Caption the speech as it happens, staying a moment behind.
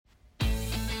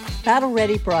Battle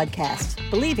Ready Broadcast,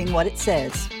 believing what it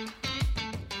says.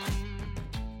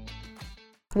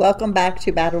 Welcome back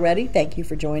to Battle Ready. Thank you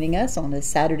for joining us on this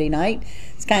Saturday night.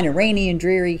 It's kind of rainy and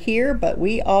dreary here, but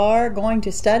we are going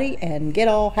to study and get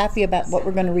all happy about what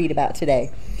we're going to read about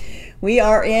today. We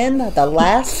are in the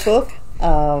last book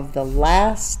of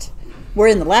we're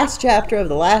in the last chapter of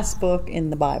the last book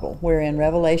in the Bible. We're in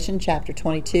Revelation chapter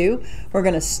 22. We're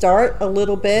going to start a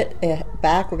little bit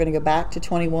back. We're going to go back to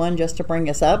 21 just to bring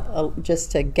us up, just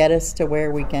to get us to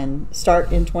where we can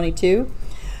start in 22.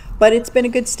 But it's been a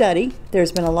good study.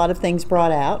 There's been a lot of things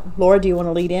brought out. Laura, do you want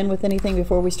to lead in with anything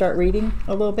before we start reading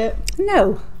a little bit?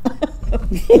 No.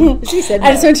 She said no.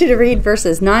 I just want you to read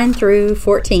verses 9 through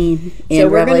 14 in Revelation 21.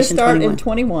 So we're going to start in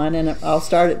 21, and I'll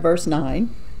start at verse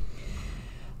 9.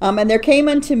 And there came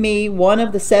unto me one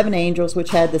of the seven angels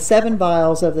which had the seven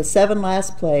vials of the seven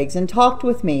last plagues, and talked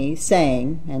with me,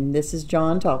 saying, and this is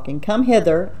John talking, Come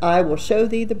hither, I will show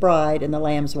thee the bride and the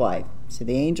Lamb's wife. So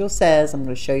the angel says, I'm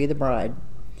going to show you the bride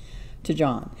to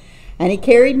John. And he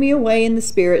carried me away in the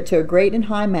spirit to a great and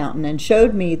high mountain, and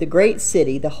showed me the great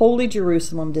city, the holy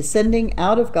Jerusalem, descending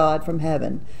out of God from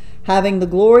heaven, having the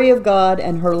glory of God,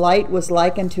 and her light was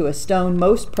like unto a stone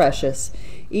most precious,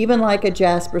 even like a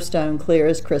jasper stone, clear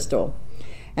as crystal,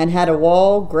 and had a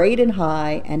wall great and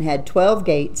high, and had 12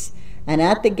 gates, and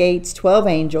at the gates 12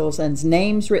 angels, and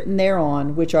names written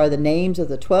thereon, which are the names of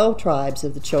the 12 tribes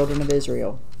of the children of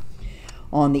Israel.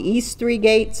 On the east 3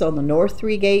 gates, on the north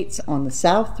 3 gates, on the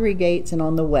south 3 gates, and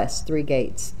on the west 3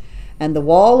 gates. And the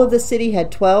wall of the city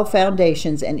had 12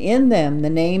 foundations, and in them the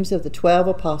names of the 12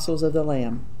 apostles of the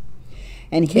Lamb.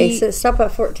 And okay, so stop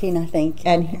at 14, I think.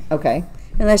 And okay.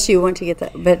 Unless you want to get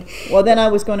that. But well, then I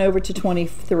was going over to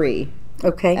 23.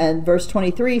 Okay. And verse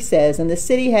 23 says, And the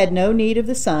city had no need of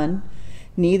the sun,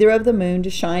 neither of the moon to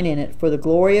shine in it, for the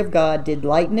glory of God did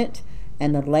lighten it,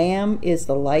 and the Lamb is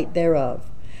the light thereof.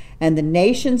 And the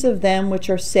nations of them which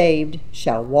are saved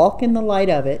shall walk in the light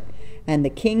of it, and the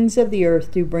kings of the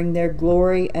earth do bring their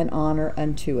glory and honor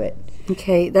unto it.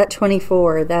 Okay, that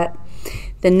 24, that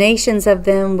the nations of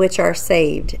them which are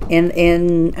saved.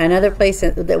 In another place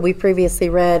that we previously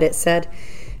read, it said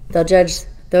they'll judge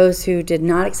those who did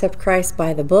not accept Christ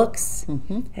by the books,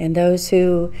 and those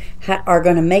who are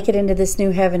going to make it into this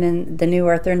new heaven and the new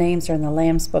earth, their names are in the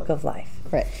Lamb's book of life.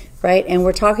 Right? And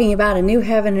we're talking about a new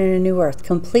heaven and a new earth,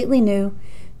 completely new,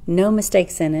 no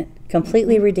mistakes in it,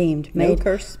 completely redeemed, no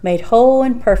curse, made whole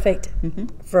and perfect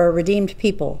for a redeemed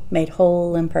people, made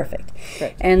whole and perfect.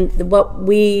 Right. And what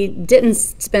we didn't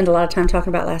spend a lot of time talking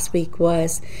about last week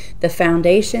was the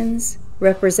foundations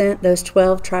represent those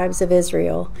 12 tribes of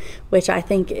Israel, which I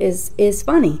think is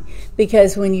funny,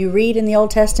 because when you read in the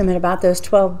Old Testament about those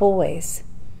 12 boys,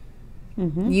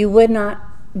 you would not,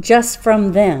 just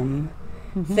from them,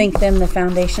 think them the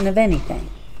foundation of anything.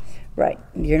 Right.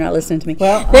 You're not listening to me.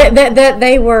 Well,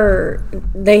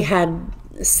 they had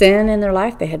sin in their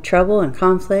life. They had trouble and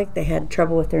conflict. They had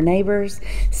trouble with their neighbors,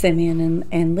 Simeon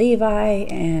and Levi,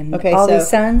 and all these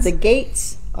sons. The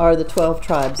gates are the 12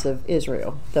 tribes of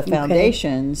Israel. The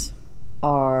foundations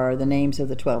are the names of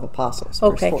the 12 apostles.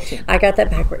 Okay. Verse 14. I got that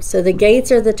backwards. So the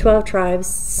gates are the 12 tribes.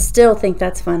 Still think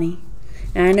that's funny.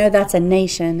 And I know that's a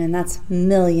nation, and that's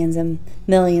millions and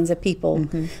millions of people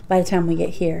by the time we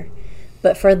get here.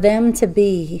 But for them to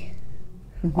be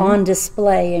on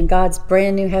display in God's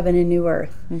brand new heaven and new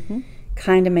earth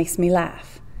kind of makes me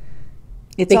laugh.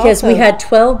 Because we had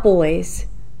 12 boys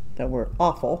that were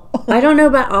awful. I don't know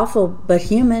about awful, but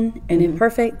human and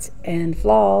imperfect and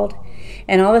flawed.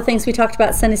 And all the things we talked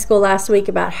about Sunday school last week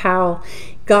about how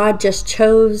God just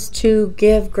chose to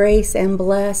give grace and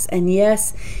bless and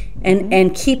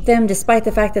and keep them despite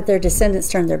the fact that their descendants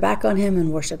turned their back on him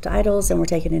and worshipped idols and were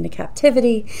taken into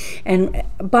captivity and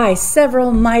by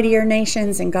several mightier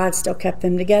nations, and God still kept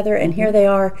them together. And here they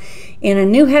are in a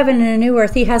new heaven and a new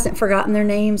earth. He hasn't forgotten their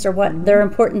names or what their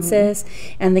importance is,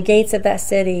 and the gates of that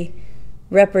city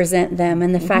represent them,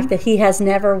 and the fact that he has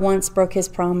never once broke his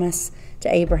promise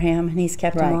to Abraham, and he's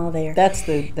kept them all there. That's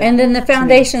and then the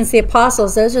foundations, the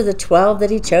apostles, those are the 12 that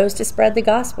he chose to spread the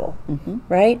gospel,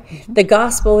 right? The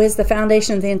gospel is the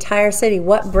foundation of the entire city.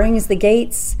 What brings the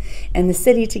gates and the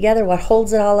city together, what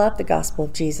holds it all up? The gospel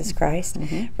of Jesus Christ,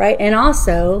 right? And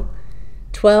also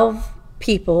 12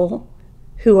 people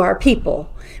who are people.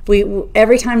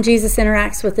 Every time Jesus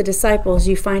interacts with the disciples,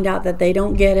 you find out that they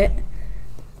don't get it.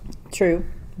 True.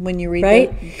 When you read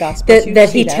the gospel, that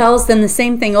he tells them the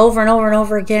same thing over and over and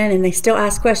over again, and they still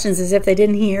ask questions as if they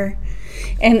didn't hear,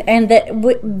 and that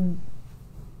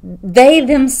they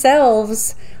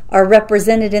themselves are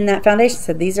represented in that foundation.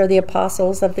 So these are the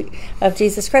apostles of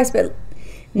Jesus Christ, but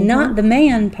not the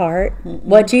man part,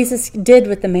 what Jesus did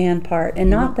with the man part, and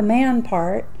not the man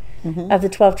part of the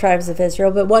 12 tribes of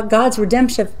Israel, but what God's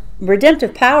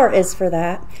redemptive power is for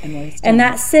that. And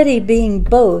that city being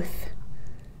both,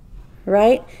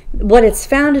 right? What it's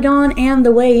founded on and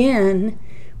the way in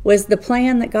was the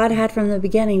plan that God had from the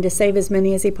beginning to save as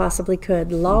many as he possibly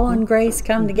could. Law and grace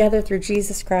come together through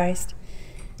Jesus Christ.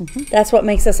 That's what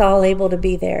makes us all able to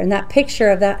be there. And that picture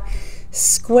of that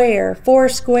four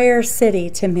square city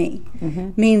to me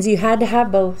means you had to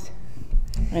have both.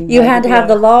 And you had to have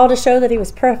the law to show that he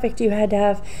was perfect. You had to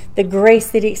have the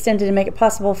grace that he extended to make it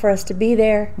possible for us to be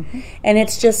there. And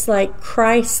it's just like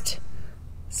Christ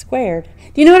squared.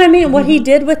 Do you know what I mean? What he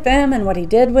did with them and what he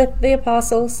did with the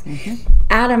apostles.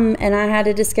 Adam and I had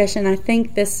a discussion. I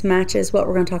think this matches what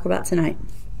we're going to talk about tonight.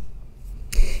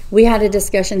 We had a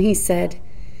discussion. He said,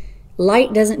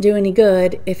 light doesn't do any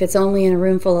good if it's only in a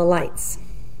room full of lights.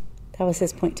 That was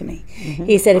his point to me.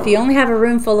 He said, if you only have a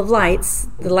room full of lights,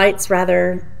 the light's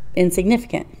rather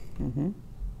insignificant.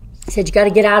 He said, you got to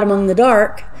get out among the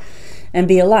dark and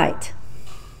be a light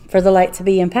for the light to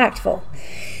be impactful.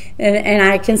 And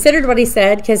I considered what he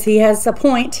said, because he has a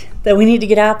point that we need to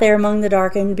get out there among the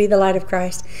dark and be the light of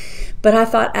Christ. But I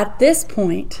thought, at this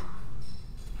point,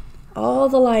 all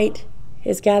the light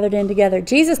is gathered in together.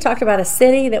 Jesus talked about a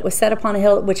city that was set upon a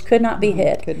hill which could not be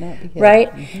hid.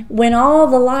 Right? When all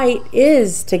the light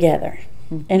is together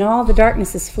and all the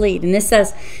darkness is fleed. And this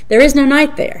says there is no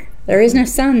night there. There is no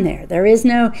sun there. There is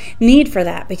no need for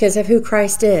that because of who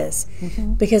Christ is.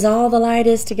 Because all the light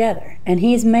is together. And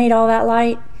he's made all that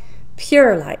light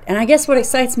pure light. And I guess what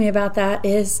excites me about that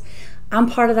is I'm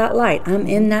part of that light. I'm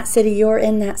in that city. You're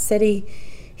in that city.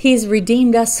 He's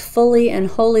redeemed us fully and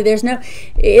wholly.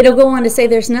 It'll go on to say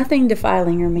there's nothing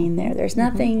defiling or mean there. There's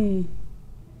nothing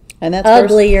and that's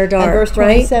ugly or dark. And verse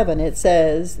 27, right? it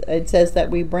says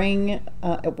that we bring,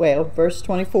 verse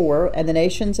 24, and the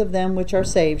nations of them which are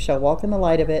saved shall walk in the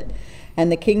light of it,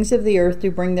 and the kings of the earth do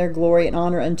bring their glory and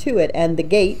honor unto it, and the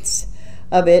gates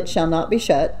of it shall not be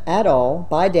shut at all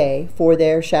by day, for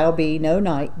there shall be no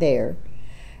night there.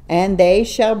 And they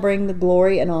shall bring the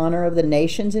glory and honor of the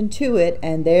nations into it,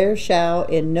 and there shall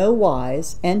in no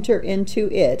wise enter into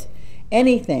it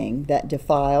anything that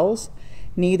defiles,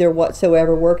 neither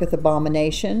whatsoever worketh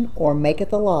abomination or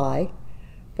maketh a lie,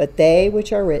 but they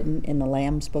which are written in the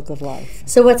Lamb's book of life.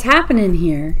 So what's happening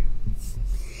here,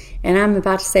 and I'm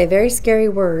about to say a very scary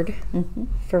word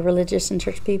for religious and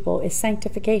church people, is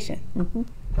sanctification.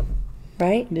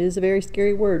 Right? It is a very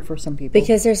scary word for some people.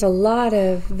 Because there's a lot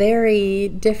of very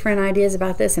different ideas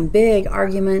about this and big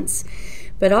arguments.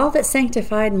 But all that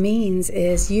sanctified means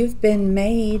is you've been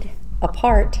made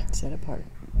apart. Set apart.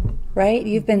 Right?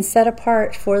 You've been set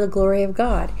apart for the glory of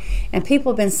God. And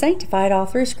people have been sanctified all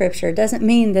through Scripture. It doesn't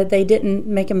mean that they didn't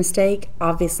make a mistake,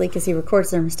 obviously, because he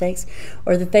records their mistakes,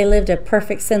 or that they lived a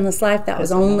perfect, sinless life. That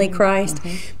was only Christ.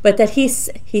 But that he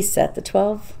set the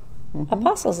 12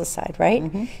 apostles aside,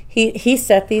 right? He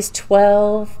set these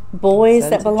 12 boys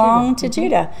that belonged to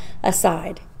Judah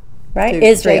aside, right? To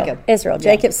Israel,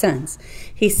 Jacob's sons.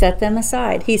 He set them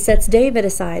aside. He sets David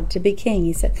aside to be king.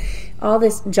 He said all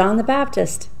this, John the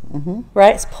Baptist,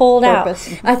 right? It's pulled out.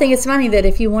 I think it's funny that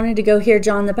if you wanted to go hear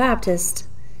John the Baptist,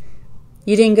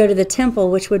 you didn't go to the temple,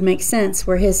 which would make sense,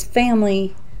 where his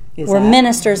family were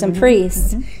ministers and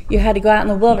priests. You had to go out in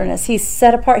the wilderness. He's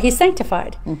set apart. He's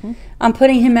sanctified. I'm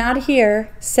putting him out of here,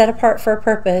 set apart for a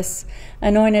purpose,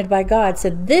 anointed by God.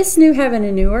 So this new heaven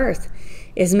and new earth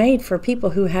is made for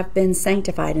people who have been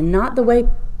sanctified, and not the way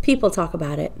people talk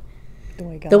about it,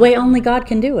 the way only God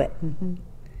can do it,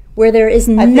 where there is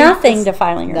nothing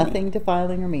defiling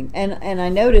or mean. And I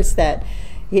noticed that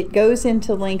it goes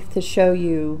into length to show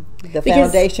you the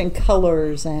foundation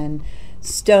colors and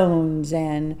stones,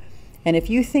 and if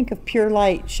you think of pure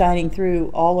light shining through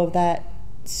all of that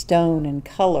stone and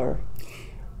color,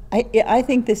 I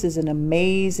think this is an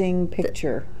amazing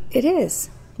picture. It is.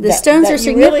 The stones are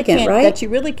significant, right? That you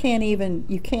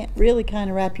can't really kind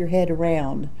of wrap your head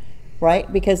around,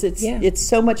 right? Because it's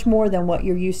so much more than what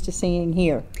you're used to seeing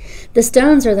here. The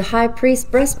stones are the high priest's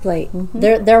breastplate.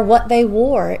 They're what they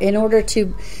wore in order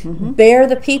to bear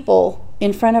the people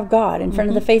in front of God, in front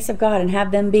of the face of God, and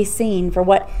have them be seen for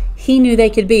what he knew they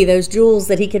could be, those jewels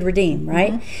that he could redeem,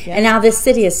 right? And now this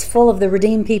city is full of the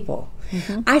redeemed people.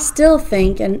 I still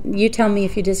think, and you tell me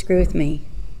if you disagree with me,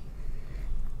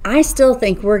 I still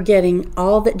think we're getting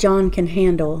all that John can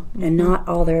handle and not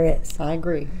all there is. I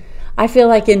agree. I feel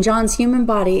like in John's human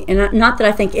body, and not that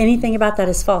I think anything about that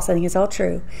is false, I think it's all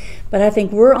true, but I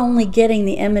think we're only getting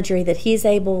the imagery that he's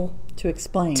able to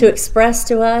express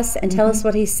to us and tell us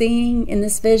what he's seeing in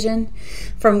this vision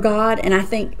from God. And I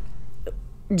think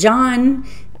John,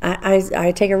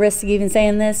 I take a risk even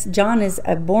saying this, John is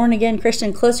a born-again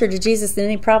Christian closer to Jesus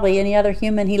than probably any other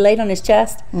human. He laid on his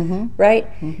chest, right?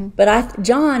 But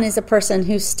John is a person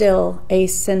who's still a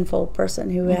sinful person,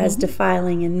 who has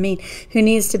defiling and mean, who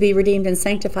needs to be redeemed and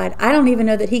sanctified. I don't even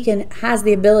know that he has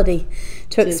the ability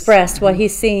to express what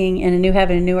he's seeing in a new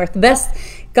heaven and new earth. The best,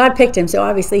 God picked him, so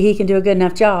obviously he can do a good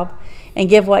enough job and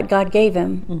give what God gave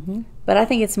him. But I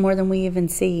think it's more than we even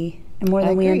see and more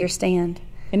than we understand.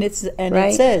 And it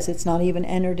says it's not even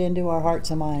entered into our hearts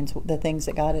and minds, the things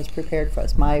that God has prepared for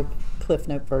us. My Cliff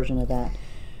Note version of that.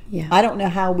 Yeah. I don't know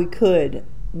how we could,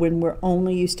 when we're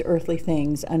only used to earthly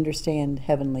things, understand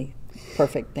heavenly,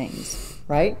 perfect things,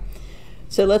 right?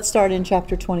 So let's start in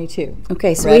chapter 22.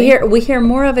 Okay, so Ready? we hear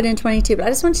more of it in 22, but I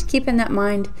just want you to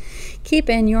keep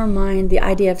in your mind the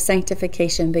idea of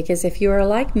sanctification, because if you are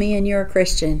like me and you're a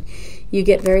Christian, you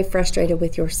get very frustrated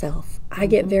with yourself. I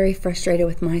get very frustrated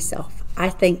with myself. I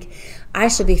think I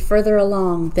should be further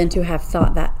along than to have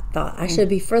thought that thought. I should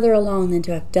be further along than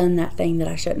to have done that thing that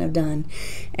I shouldn't have done.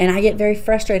 And I get very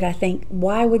frustrated. I think,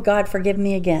 why would God forgive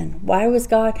me again? Why would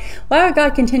God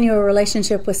continue a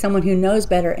relationship with someone who knows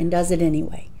better and does it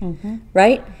anyway?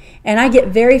 Right? And I get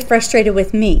very frustrated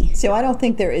with me. So I don't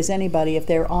think there is anybody, if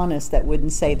they're honest, that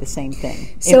wouldn't say the same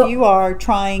thing. So, if you are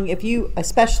trying,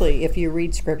 especially if you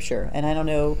read Scripture, and I don't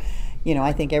know,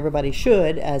 I think everybody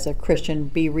should, as a Christian,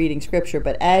 be reading Scripture.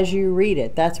 But as you read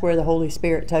it, that's where the Holy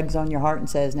Spirit tugs on your heart and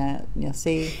says, now,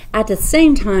 see. At the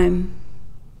same time,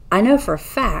 I know for a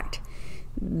fact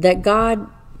that God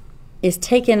is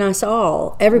taking us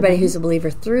all, everybody who's a believer,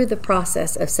 through the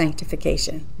process of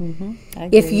sanctification.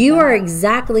 If you are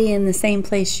exactly in the same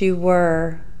place you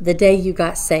were the day you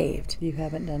got saved, you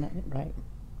haven't done it right.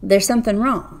 There's something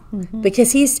wrong,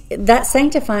 because that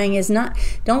sanctifying is not,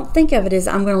 don't think of it as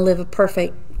I'm going to live a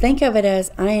perfect, think of it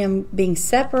as I am being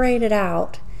separated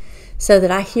out so that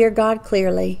I hear God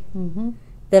clearly,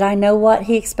 that I know what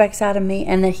He expects out of me,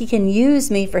 and that He can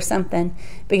use me for something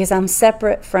because I'm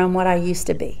separate from what I used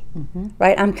to be.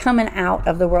 Right? I'm coming out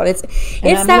of the world. It's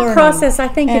that learning, process, I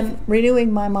think. And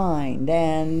renewing my mind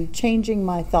and changing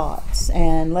my thoughts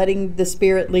and letting the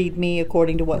Spirit lead me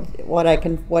according to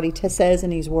what He says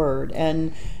in His Word.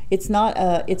 And it's not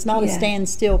a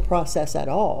standstill process at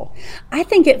all. I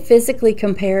think it physically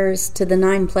compares to the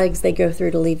 9 plagues they go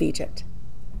through to leave Egypt.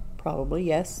 Probably,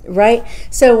 yes. Right?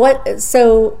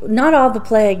 So not all the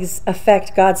plagues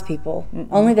affect God's people.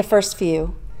 Only the first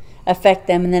few affect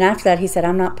them. And then after that, He said,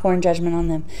 I'm not pouring judgment on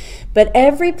them. But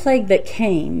every plague that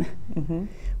came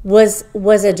was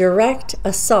a direct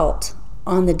assault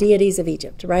on the deities of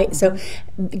Egypt, right? So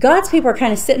God's people are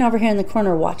kind of sitting over here in the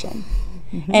corner watching.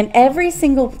 And every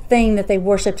single thing that they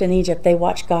worshipped in Egypt, they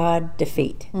watched God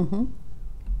defeat.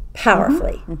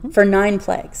 Powerfully for 9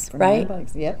 plagues, right? 9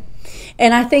 plagues, yep.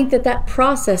 And I think that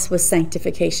process was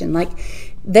sanctification. Like,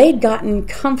 they'd gotten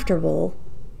comfortable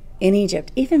in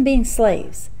Egypt, even being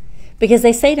slaves, because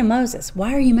they say to Moses,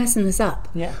 why are you messing this up?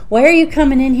 Yeah. Why are you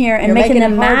coming in here and You're making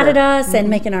them it mad harder. at us and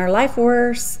making our life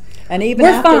worse? And even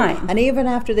We're fine. And even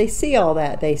after they see all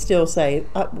that, they still say,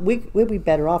 we'd be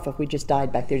better off if we just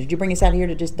died back there. Did you bring us out here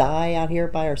to just die out here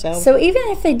by ourselves? So even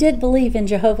if they did believe in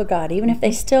Jehovah God, even if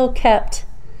they still kept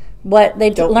what they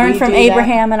learned from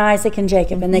Abraham and Isaac and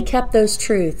Jacob, and they kept those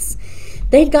truths,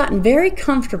 they'd gotten very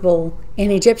comfortable in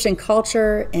Egyptian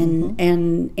culture and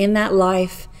in that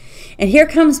life. And here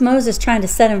comes Moses trying to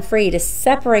set them free, to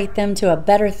separate them to a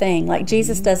better thing, like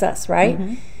Jesus does us, right?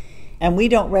 And we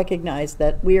don't recognize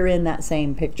that we're in that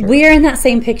same picture. We are in that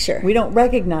same picture. We don't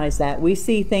recognize that. We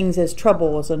see things as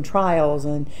troubles and trials.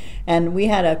 And we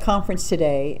had a conference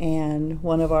today, and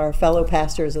one of our fellow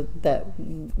pastors that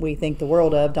we think the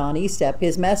world of, Don Estep,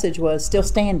 his message was still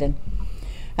standing.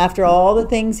 After all the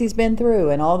things he's been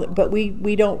through, but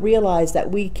we don't realize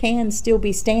that we can still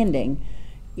be standing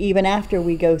even after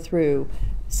we go through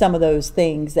some of those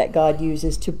things that God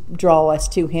uses to draw us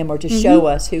to Him or to show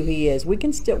us who He is. We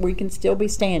can still be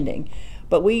standing,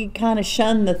 but we kind of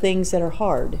shun the things that are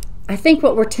hard. I think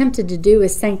what we're tempted to do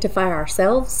is sanctify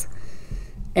ourselves.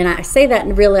 And I say that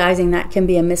and realizing that can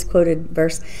be a misquoted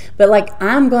verse, but like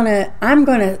I'm gonna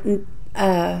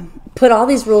put all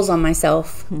these rules on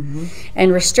myself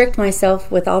and restrict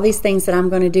myself with all these things that I'm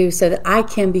going to do so that I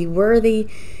can be worthy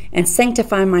and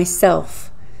sanctify myself.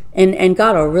 And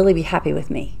God will really be happy with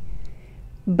me.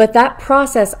 But that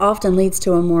process often leads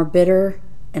to a more bitter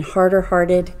and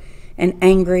harder-hearted and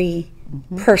angry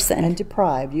person. And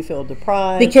deprived. You feel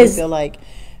deprived. Because you feel like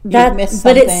you've missed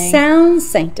but something. it sounds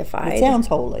sanctified. It sounds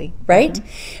holy. Right?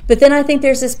 But then I think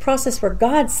there's this process where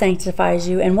God sanctifies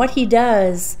you, and what He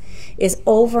does is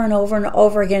over and over and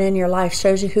over again in your life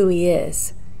shows you who He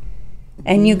is.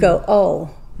 And you go,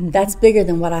 oh, that's bigger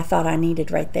than what I thought I needed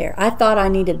right there. I thought I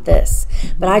needed this,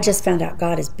 but I just found out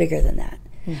God is bigger than that.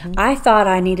 I thought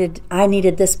I needed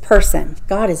this person.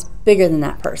 God is bigger than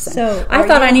that person. So I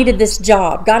thought I needed this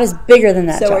job. God is bigger than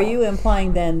that job. So are you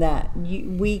implying then that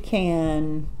we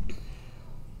can,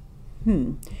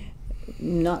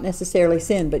 not necessarily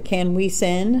sin, but can we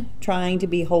sin trying to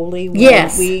be holy? When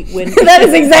Yes. when That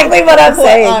is exactly what I'm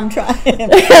saying. I'm trying.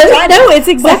 No, it's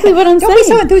exactly what I'm Don't be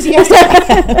saying. so enthusiastic.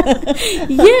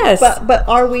 Yes. But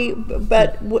are we?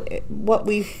 But what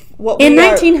we In are,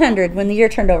 1900, when the year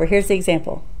turned over, here's the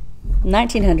example.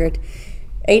 1900,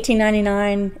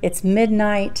 1899, it's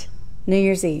midnight, New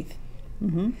Year's Eve.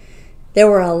 There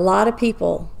were a lot of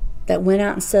people that went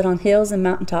out and stood on hills and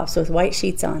mountaintops with white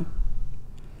sheets on.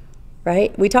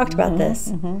 Right? We talked about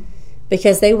this.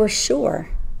 Because they were sure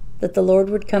that the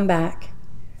Lord would come back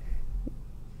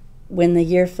when the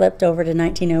year flipped over to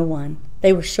 1901.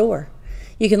 They were sure.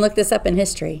 You can look this up in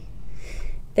history.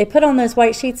 They put on those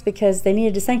white sheets because they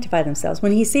needed to sanctify themselves.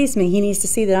 When he sees me, he needs to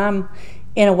see that I'm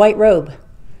in a white robe.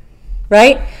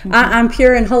 Right? I'm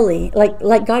pure and holy.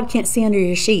 Like God can't see under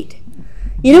your sheet.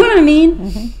 You know what I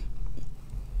mean?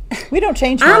 We don't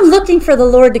change much. I'm looking for the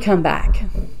Lord to come back.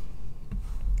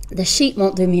 The sheet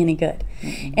won't do me any good.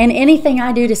 And anything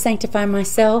I do to sanctify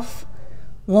myself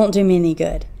won't do me any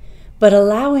good. But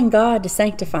allowing God to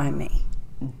sanctify me,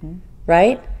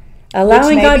 right?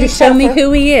 Allowing God to show me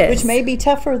who He is. Which may be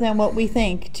tougher than what we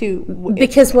think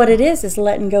because what it is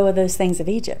letting go of those things of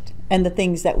Egypt. And the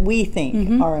things that we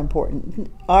think are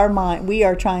important. Our mind, we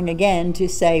are trying again to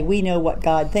say we know what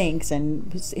God thinks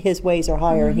and His ways are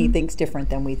higher and He thinks different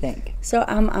than we think. So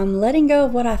I'm letting go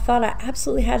of what I thought I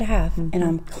absolutely had to have, and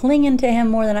I'm clinging to Him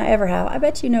more than I ever have. I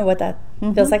bet you know what that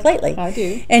feels like lately. I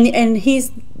do. And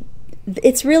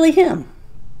it's really Him.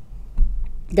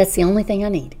 That's the only thing I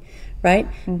need. Right?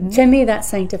 To me, that's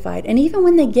sanctified. And even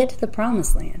when they get to the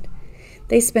promised land,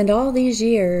 they spend all these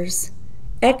years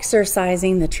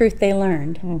exercising the truth they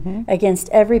learned against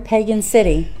every pagan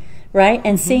city, right?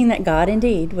 And seeing that God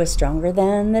indeed was stronger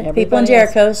than the people in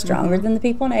Jericho, stronger than the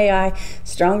people in Ai,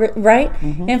 stronger, right?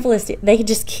 And Philistia. They could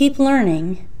just keep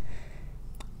learning.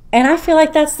 And I feel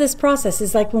like that's this process.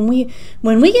 It's like when we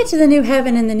get to the new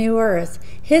heaven and the new earth,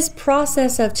 His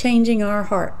process of changing our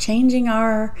heart, changing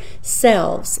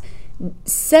ourselves,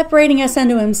 separating us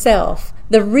unto Himself,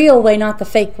 the real way, not the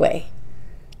fake way,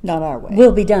 not our way,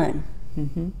 will be done.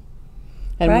 And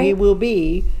right? we will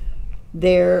be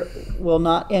there, will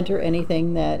not enter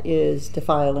anything that is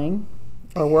defiling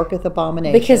or worketh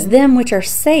abomination. Because them which are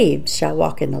saved shall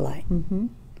walk in the light.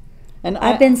 And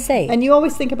I've been saved. And you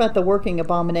always think about the working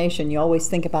abomination. You always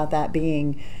think about that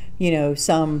being,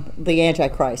 the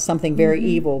Antichrist, something very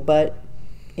evil. But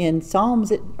in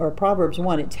Psalms or Proverbs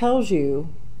 1, it tells you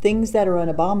things that are an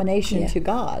abomination to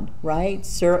God, right?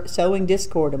 Sowing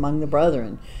discord among the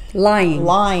brethren.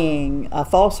 Lying, a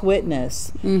false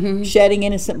witness, shedding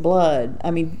innocent blood. I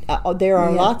mean, there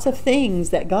are lots of things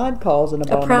that God calls an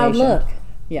abomination. A proud look.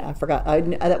 Yeah, I forgot.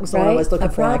 That was the one I was looking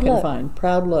for. I couldn't find.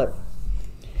 Proud look.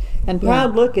 And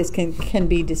proud look can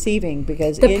be deceiving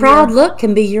because the proud look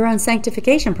can be your own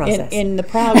sanctification process. In the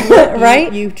proud look,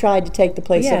 right? You've tried to take the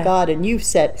place of God, and you've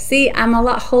set. See, I'm a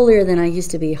lot holier than I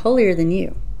used to be. Holier than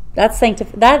you. That's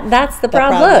That's the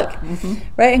proud look,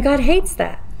 right? And God hates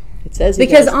that. It says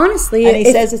because honestly, and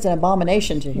He says it's an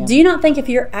abomination to Him. Do you not think if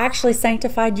you're actually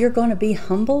sanctified, you're going to be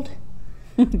humbled?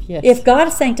 Yes. If God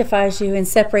sanctifies you and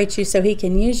separates you so He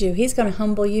can use you, He's going to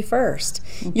humble you first.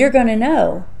 You're going to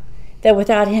know that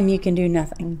without Him you can do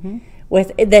nothing.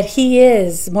 That He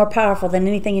is more powerful than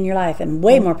anything in your life and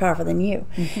way more powerful than you.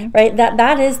 Right?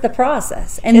 That is the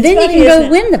process. And then you can go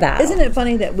win the battle. Isn't it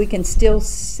funny that we can still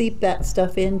seep that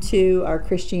stuff into our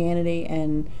Christianity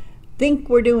and think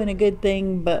we're doing a good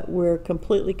thing, but we're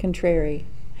completely contrary?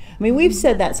 I mean, we've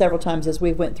said that several times as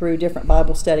we went through different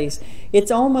Bible studies. It's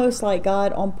almost like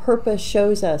God on purpose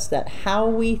shows us that how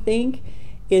we think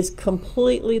is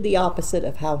completely the opposite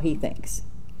of how He thinks.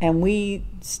 And we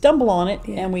stumble on it,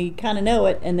 and we kind of know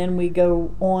it, and then we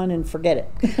go on and forget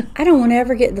it. I don't want to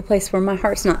ever get to the place where my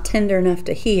heart's not tender enough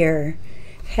to hear,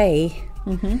 hey,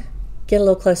 get a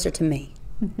little closer to me.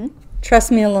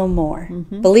 Trust me a little more.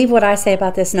 Believe what I say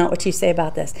about this, not what you say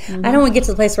about this. I don't want to get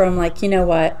to the place where I'm like, you know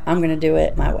what, I'm going to do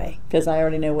it my way. Because I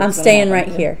already know what's I'm staying right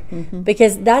here.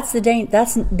 Because that's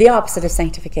the opposite of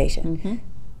sanctification.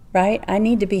 Right? I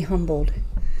need to be humbled.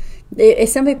 If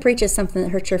somebody preaches something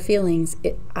that hurts your feelings,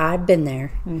 I've been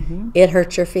there. It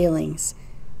hurts your feelings.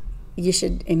 You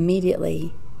should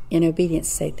immediately, in obedience,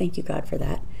 say, thank you, God, for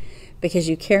that. Because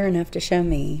you care enough to show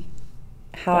me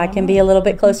how I can be a little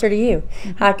bit closer to you,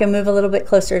 how I can move a little bit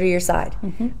closer to your side,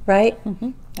 right?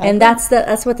 And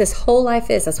that's what this whole life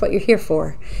is. That's what you're here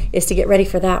for, is to get ready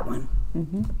for that one.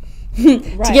 To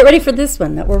get ready for this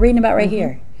one that we're reading about right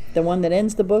here. The one that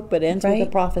ends the book, but ends with the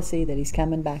prophecy that he's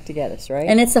coming back to get us, right?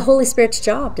 And it's the Holy Spirit's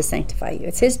job to sanctify you.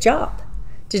 It's his job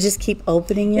to just keep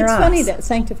opening your eyes. It's funny that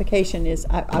sanctification is,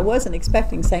 I wasn't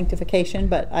expecting sanctification,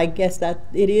 but I guess that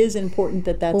it is important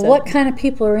that's what kind of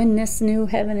people are in this new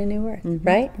heaven and new earth,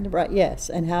 right? Right, yes.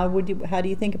 And how do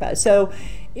you think about it? So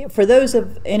for those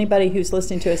of anybody who's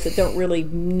listening to us that don't really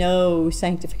know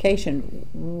sanctification,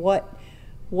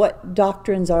 what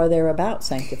doctrines are there about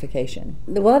sanctification?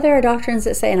 Well, there are doctrines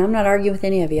that say, and I'm not arguing with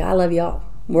any of you, I love you all.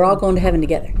 We're all going to heaven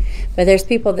together. But there's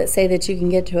people that say that you can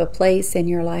get to a place in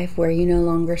your life where you no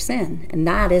longer sin. And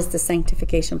that is the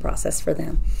sanctification process for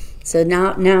them. So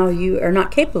now you are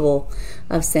not capable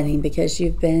of sinning because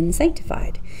you've been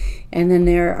sanctified. And then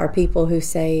there are people who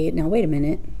say, now wait a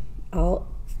minute,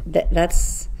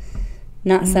 that's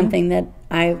not something that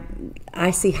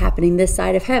I see happening this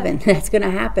side of heaven. That's going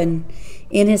to happen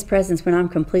in his presence when I'm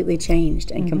completely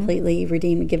changed and completely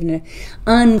redeemed, given an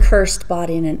uncursed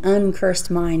body and an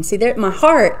uncursed mind. See, my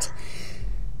heart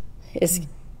is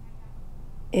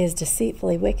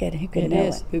deceitfully wicked. Who can know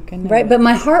it? Who can know right? it? But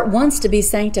my heart wants to be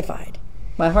sanctified.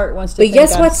 My heart wants to. But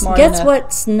guess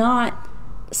what's not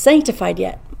sanctified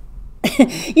yet?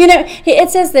 It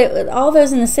says that all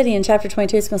those in the city in chapter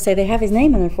 22, it's going to say they have his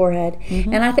name on their forehead.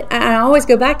 And I always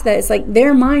go back to that. It's like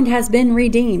their mind has been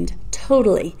redeemed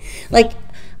totally. Like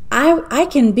I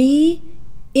can be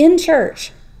in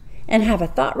church and have a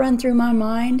thought run through my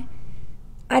mind.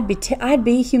 I'd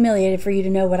be humiliated for you to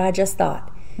know what I just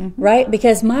thought, right?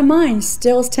 Because my mind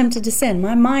still is tempted to sin.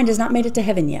 My mind has not made it to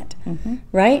heaven yet,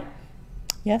 right?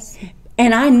 Yes.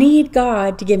 And I need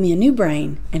God to give me a new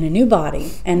brain and a new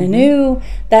body and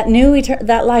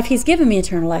that life he's given me,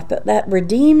 eternal life. But that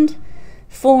redeemed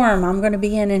form I'm going to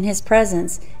be in his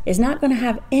presence is not going to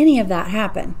have any of that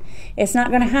happen. It's not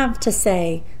going to have to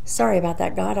say, sorry about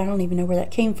that, God. I don't even know where that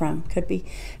came from. Could be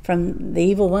from the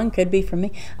evil one, could be from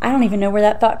me. I don't even know where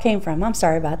that thought came from. I'm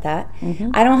sorry about that.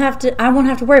 I won't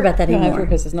have to worry about that anymore.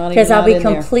 Because I'll be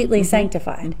completely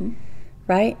sanctified.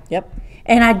 Right? Yep.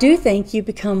 And I do think you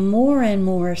become more and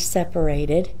more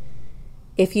separated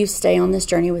if you stay on this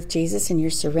journey with Jesus and you're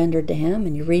surrendered to him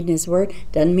and you're reading his word.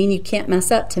 Doesn't mean you can't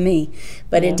mess up to me,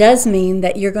 but it does mean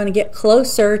that you're going to get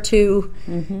closer to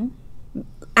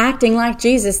acting like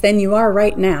Jesus than you are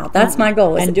right now. That's my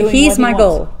goal. And doing he's my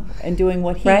goal. And doing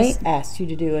what he's asked you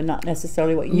to do and not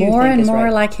necessarily what you think is right. More and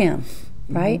more like him,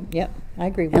 right? Yep, I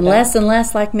agree with that. And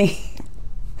less like me.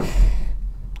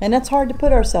 And that's hard to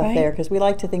put ourselves there because we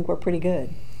like to think we're pretty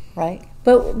good, right?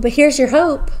 But here's your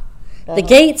hope. The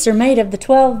gates are made of the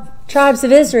 12 tribes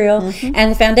of Israel,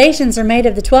 and the foundations are made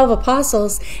of the 12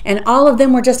 apostles, and all of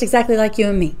them were just exactly like you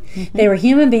and me. They were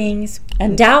human beings,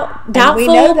 and doubtful. And we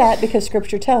know that because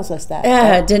Scripture tells us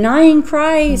that. Denying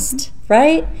Christ,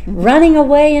 right? Running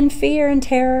away in fear and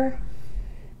terror.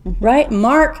 Right?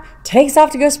 Mark takes off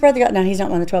to go spread the gospel. No, he's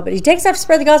not one of the 12, but he takes off to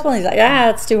spread the gospel, and he's like,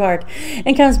 it's too hard.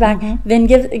 And comes back, then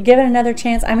give it another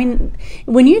chance. I mean,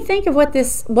 when you think of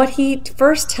what he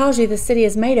first tells you the city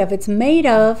is made of, it's made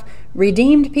of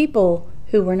redeemed people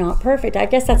who were not perfect. I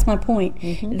guess that's my point.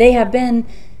 They have been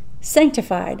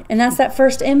sanctified, and that's that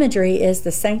first imagery is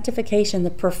the sanctification,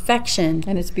 the perfection,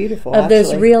 and it's beautiful of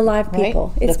those real life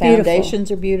people. It's the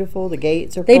foundations are beautiful. The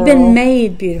gates are. They've been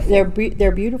made beautiful.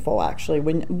 They're beautiful actually.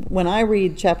 When I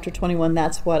read chapter 21,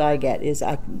 that's what I get. Is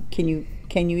can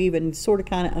you even sort of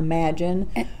kind of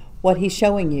imagine what he's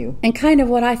showing you? And kind of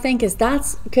what I think is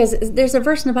that's because there's a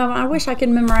verse in the Bible. I wish I could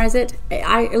memorize it.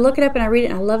 I look it up and I read it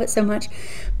and I love it so much.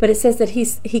 But it says that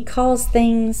he calls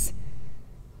things.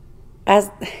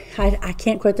 As I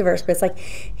can't quote the verse, but it's like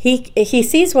he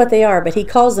sees what they are, but he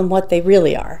calls them what they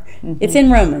really are. It's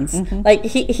in Romans. Like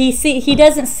he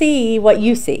doesn't see what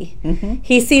you see.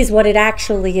 He sees what it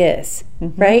actually is,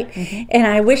 right? And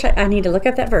I wish I need to look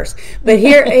up that verse. But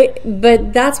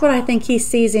but that's what I think he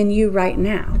sees in you right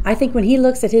now. I think when he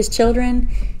looks at his children,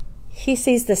 he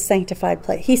sees the sanctified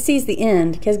place. He sees the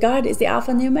end because God is the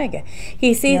Alpha and the Omega.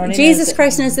 He sees Jesus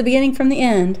Christ knows the beginning from the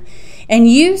end, and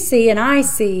you see and I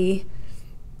see.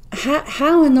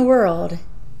 How in the world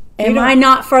am I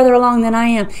not further along than I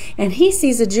am? And he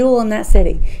sees a jewel in that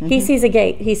city. He sees a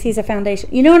gate. He sees a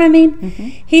foundation. You know what I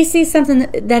mean? He sees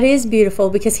something that is beautiful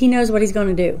because he knows what he's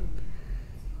going to do.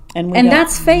 And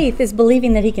that's faith, is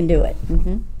believing that he can do it.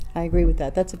 I agree with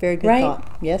that. That's a very good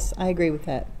thought. Yes, I agree with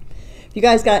that. If you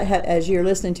guys as you're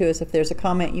listening to us, if there's a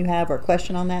comment you have or a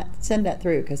question on that, send that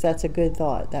through because that's a good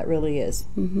thought. That really is.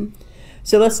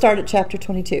 So let's start at chapter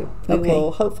 22. We Okay.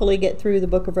 will hopefully get through the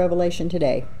book of Revelation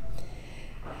today.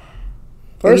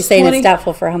 Are you Verse saying 20 it's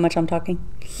doubtful for how much I'm talking?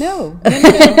 No.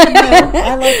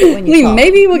 I like it when you talk.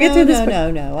 Maybe we'll get through this.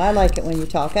 No. I like it when you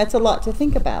talk. That's a lot to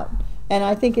think about. And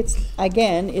I think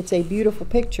it's a beautiful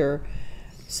picture.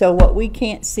 So what we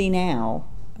can't see now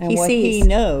and what he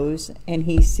knows and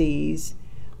he sees,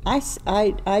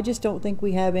 I just don't think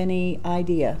we have any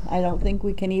idea. I don't think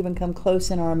we can even come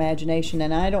close in our imagination.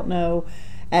 And I don't know,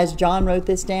 as John wrote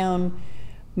this down,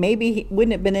 maybe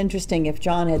wouldn't it have been interesting if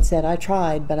John had said, I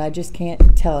tried, but I just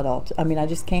can't tell it all. I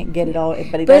just can't get it all.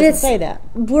 But he doesn't say that.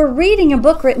 We're reading a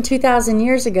book written 2,000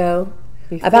 years ago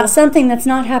about something that's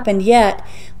not happened yet,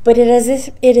 but it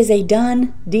is a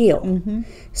done deal. Mm-hmm.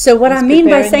 So what I mean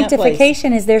by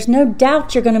sanctification is there's no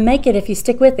doubt you're going to make it if you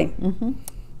stick with him. Mm-hmm.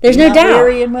 There's no doubt.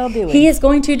 Weary and well-doing. He is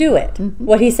going to do it,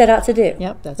 what he set out to do.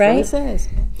 Yep, that's right? what it says.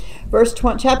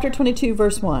 Chapter 22,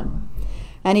 verse 1.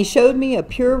 And he showed me a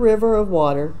pure river of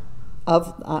water wait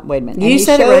a minute. And he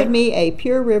showed me a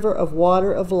pure river of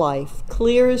water of life,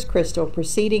 clear as crystal,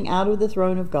 proceeding out of the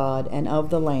throne of God and of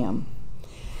the Lamb.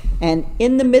 And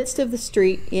in the midst of the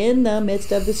street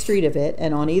of it,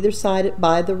 and on either side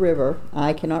by the river,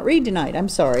 I cannot read tonight, I'm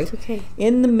sorry. It's okay.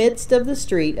 In the midst of the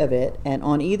street of it, and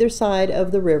on either side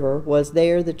of the river, was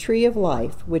there the tree of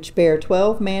life, which bare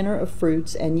 12 manner of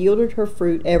fruits, and yielded her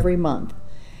fruit every month.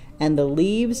 And the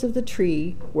leaves of the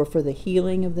tree were for the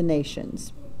healing of the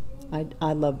nations.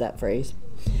 I love that phrase.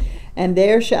 And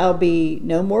there shall be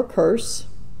no more curse.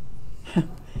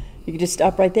 You can just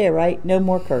stop right there, right? No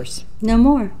more curse. No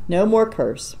more. No more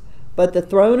curse. But the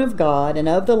throne of God and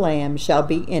of the Lamb shall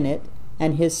be in it,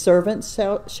 and his servants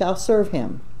shall serve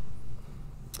him.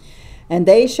 And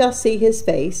they shall see his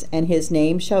face, and his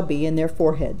name shall be in their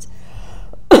foreheads.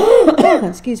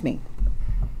 Excuse me.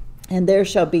 And there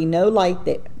shall be no light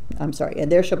there.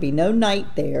 And there shall be no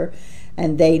night there,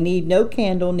 and they need no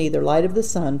candle, neither light of the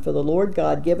sun, for the Lord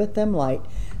God giveth them light,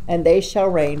 and they shall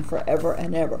reign forever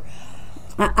and ever.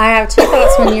 I have two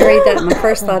thoughts when you read that. My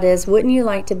first thought is, wouldn't you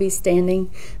like to be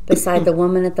standing beside the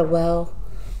woman at the well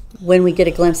when we get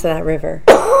a glimpse of that river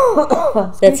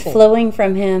that's flowing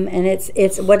from him? And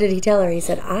it's what did he tell her? He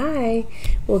said, I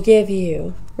will give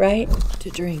you, right? To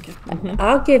drink. Mm-hmm.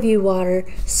 I'll give you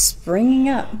water springing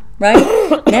up,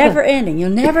 right? Never ending.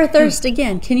 You'll never thirst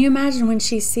again. Can you imagine when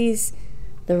she sees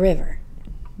the river?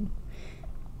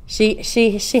 She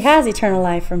has eternal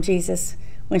life from Jesus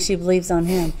when she believes on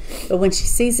him. But when she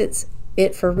sees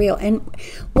it for real. And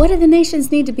what do the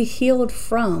nations need to be healed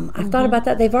from? I've thought about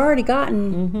that. They've already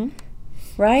gotten,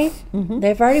 right? Mm-hmm.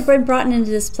 They've already been brought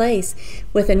into this place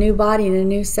with a new body and a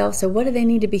new self. So what do they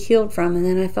need to be healed from? And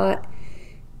then I thought,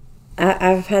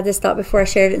 I've had this thought before. I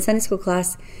shared it in Sunday school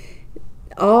class.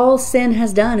 All sin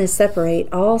has done is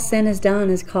separate. All sin has done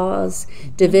is cause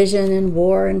division and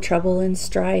war and trouble and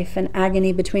strife and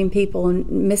agony between people and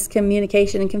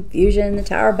miscommunication and confusion in the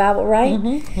Tower of Babel, right?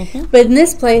 Mm-hmm, mm-hmm. But in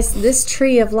this place, this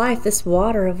tree of life, this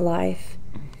water of life,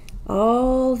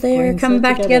 all they're coming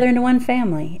back together into one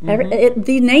family. Mm-hmm.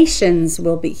 The nations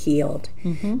will be healed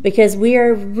because we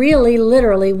are really,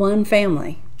 literally one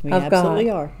family. We of absolutely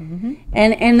God. Are. Mm-hmm.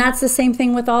 And that's the same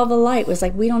thing with all the light. It was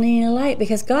like, we don't need any light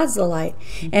because God's the light.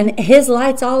 And his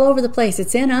light's all over the place.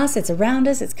 It's in us, it's around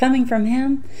us, it's coming from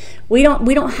him. We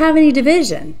don't have any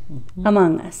division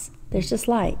among us. There's just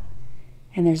light.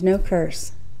 And there's no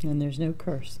curse. And there's no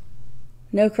curse.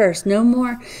 No curse. No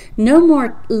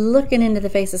more looking into the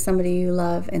face of somebody you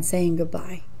love and saying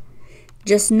goodbye.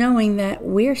 Just knowing that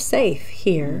we're safe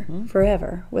here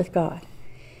forever with God.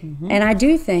 Mm-hmm. And I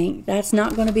do think that's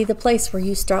not going to be the place where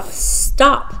you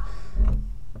stop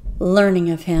learning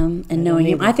of him and knowing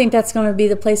him. I think that's going to be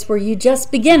the place where you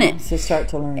just begin it. To start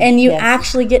to learn. And you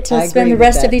actually get to spend the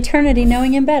rest of eternity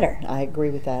knowing him better. I agree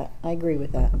with that.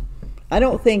 I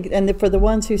don't think, and for the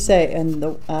ones who say,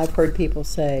 I've heard people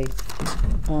say,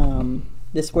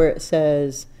 this where it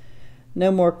says, no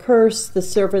more curse, the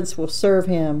servants will serve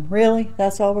him. Really?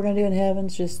 That's all we're going to do in heaven?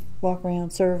 Just walk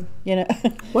around, serve,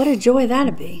 What a joy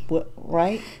that'd be.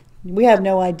 Right? We have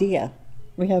no idea.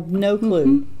 We have no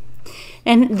clue.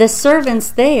 And the servants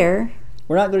there...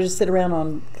 We're not going to just sit around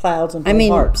on clouds and play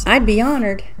harps. I'd be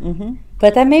honored.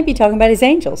 But that may be talking about his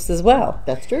angels as well.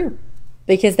 That's true.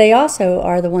 Because they also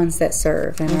are the ones that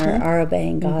serve and are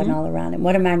obeying God and all around him.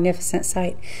 What a magnificent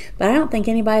sight. But I don't think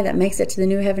anybody that makes it to the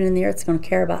new heaven and the earth is going to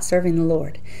care about serving the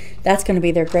Lord. That's going to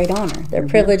be their great honor, their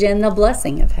privilege, and the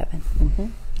blessing of heaven.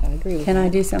 I agree with that. Can I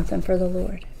do something for the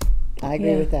Lord? I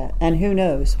agree with that. And who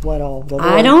knows what all the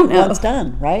Lord wants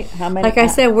done, right? How many? Like I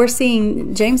said,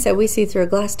 James said we see through a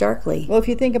glass darkly. Well, if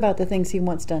you think about the things he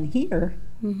wants done here,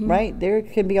 right? There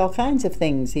can be all kinds of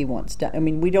things he wants done. I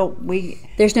mean,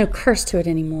 there's no curse to it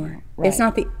anymore. Right. It's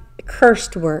not the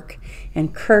cursed work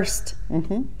and cursed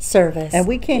service. And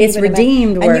we can't it's even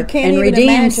redeemed work and you can't and even redeemed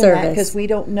imagine service. that because we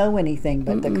don't know anything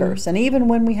but the curse. And even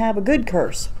when we have a good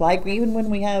curse, like even when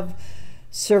we have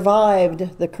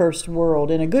survived the cursed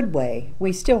world in a good way,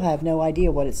 we still have no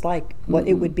idea what it's like, what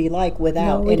it would be like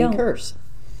without any curse.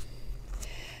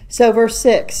 So verse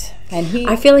 6,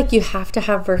 I feel like you have to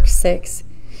have verse 6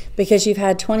 because you've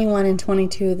had 21 and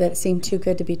 22 that seem too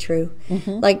good to be true.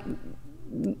 Like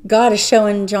God is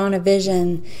showing John a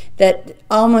vision that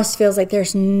almost feels like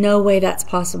there's no way that's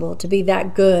possible to be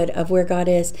that good of where God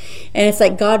is. And it's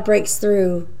like God breaks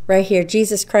through right here.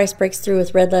 Jesus Christ breaks through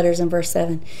with red letters in verse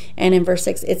 7. And in verse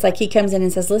 6, it's like he comes in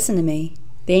and says, listen to me.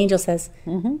 The angel says,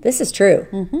 this is true.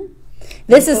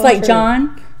 This is like, true.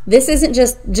 John, this isn't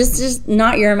just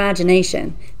not your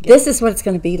imagination. This is what it's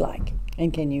going to be like.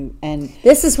 And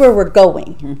this is where we're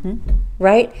going,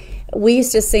 right? We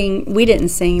used to sing, we didn't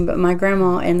sing, but my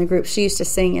grandma in the group, she used to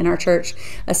sing in our church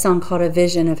a song called A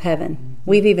Vision of Heaven.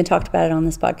 We've even talked about it on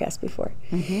this podcast before.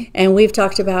 And we've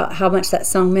talked about how much that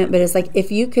song meant, but it's like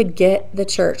if you could get the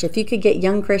church, if you could get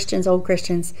young Christians, old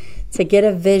Christians, to get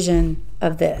a vision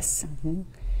of this.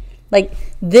 Like,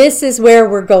 this is where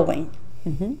we're going.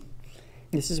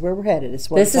 This is where we're headed. This is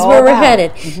where we're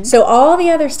headed. So all the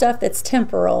other stuff that's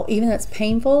temporal, even though it's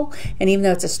painful, and even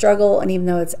though it's a struggle, and even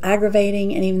though it's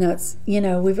aggravating, and even though it's,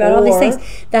 we've got all these things,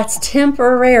 that's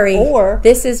temporary. Or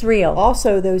this is real.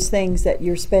 Also those things that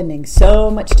you're spending so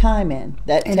much time in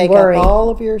that and take up all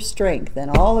of your strength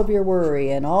and all of your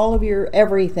worry and all of your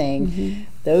everything.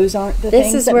 Those aren't the things that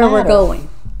matter. This is where we're going.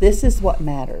 This is what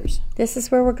matters. This is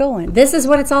where we're going. This is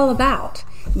what it's all about.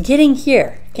 Getting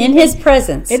here in his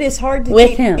presence. It is hard to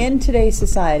keep him in today's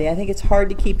society. I think it's hard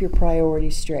to keep your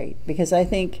priorities straight because I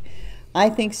think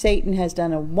Satan has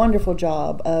done a wonderful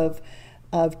job of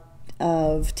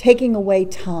taking away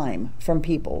time from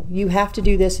people. You have to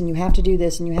do this and you have to do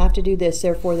this and you have to do this.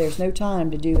 Therefore, there's no time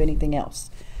to do anything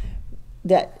else.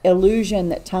 That illusion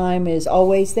that time is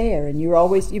always there and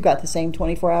you've got the same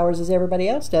 24 hours as everybody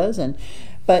else does.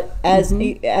 But as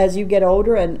you get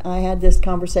older, and I had this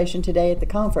conversation today at the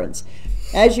conference,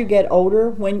 as you get older,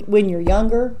 when you're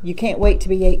younger, you can't wait to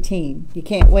be 18. You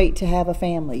can't wait to have a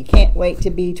family. You can't wait to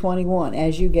be 21.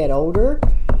 As you get older,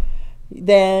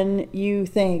 then you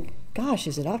think, gosh,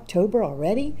 is it October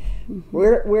already?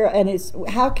 How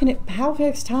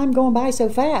is time going by so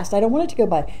fast? I don't want it to go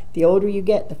by. The older you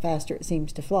get, the faster it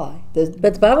seems to fly. But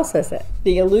the Bible says that.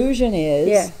 The illusion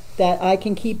is that I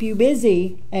can keep you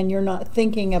busy and you're not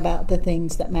thinking about the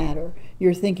things that matter.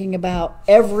 You're thinking about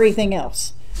everything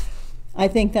else. I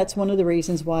think that's one of the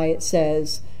reasons why it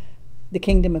says the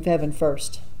kingdom of heaven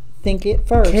first. Think it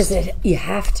first. Because you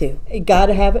have to. You got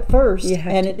to have it first.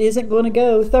 And it isn't going to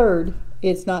go third.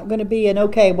 It's not going to be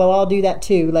I'll do that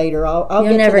too later. I'll You'll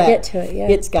get never to that. Get to it. Yeah.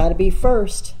 It's got to be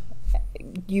first.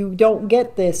 You don't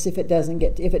get this if it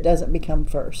doesn't become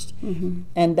first.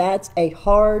 And that's a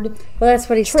hard. Well, that's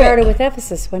what he trick. Started with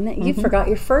Ephesus, wasn't it? You forgot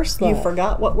your first love. You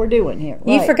forgot what we're doing here.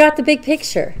 Right. You forgot the big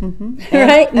picture,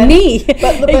 right?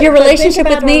 But your relationship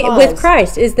with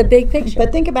Christ is the big picture.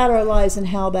 But think about our lives and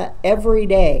how that every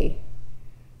day.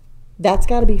 That's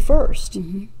got to be first,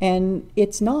 and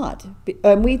it's not.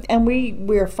 And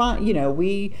we're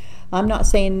fine. I'm not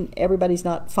saying everybody's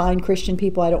not fine Christian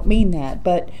people. I don't mean that,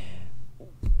 but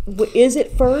is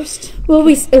it first? Well,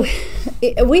 we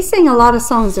sing a lot of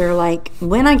songs that are like,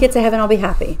 "When I get to heaven, I'll be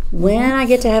happy. When I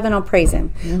get to heaven, I'll praise Him.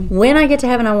 When I get to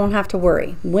heaven, I won't have to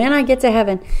worry. When I get to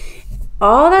heaven,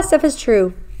 all that stuff is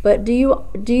true. But do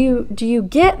you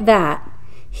get that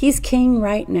He's King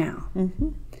right now?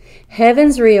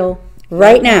 Heaven's real.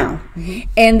 Right now.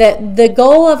 And that the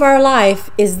goal of our life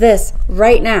is this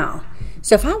right now.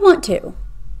 So if I want to,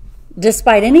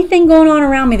 despite anything going on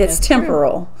around me that's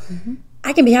temporal,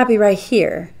 I can be happy right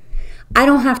here. I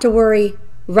don't have to worry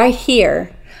right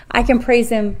here. I can praise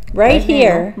Him right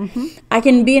here. I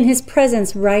can be in His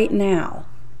presence right now.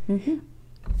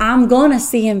 I'm going to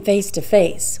see Him face to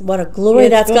face. What a glory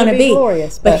that's going to be.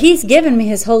 Glorious, but He's given me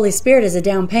His Holy Spirit as a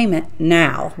down payment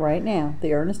now. Right now.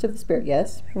 The earnest of the Spirit,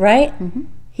 yes. Right?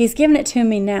 He's given it to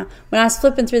me now. When I was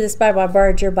flipping through this Bible, I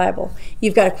borrowed your Bible.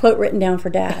 You've got a quote written down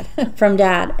from Dad.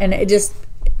 And it just,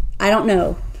 I don't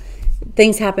know.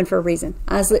 Things happen for a reason.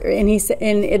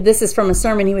 And this is from a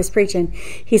sermon he was preaching.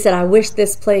 He said, I wish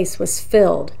this place was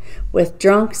filled with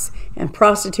drunks and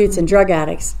prostitutes and drug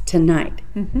addicts tonight.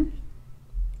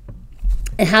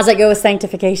 And how's that go with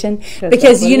sanctification?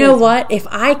 Because you know what? If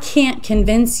I can't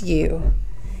convince you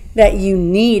that you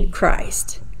need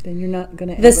Christ, then you're not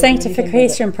going to. The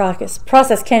sanctification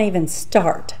process can't even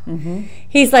start.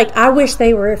 He's like, I wish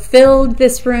they were filled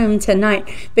this room tonight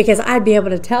because I'd be able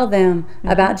to tell them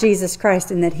about Jesus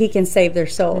Christ and that He can save their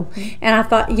soul. And I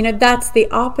thought, that's the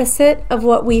opposite of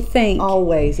what we think.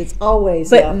 Always. It's always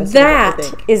but the opposite that of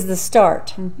what we think. is the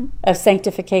start of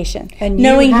sanctification. And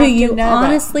knowing who have to you know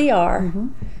honestly are.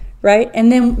 Right?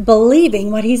 And then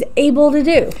believing what He's able to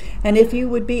do. And if you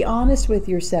would be honest with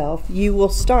yourself, you will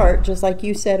start, just like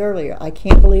you said earlier, I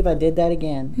can't believe I did that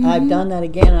again. I've done that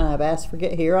again, and I've asked for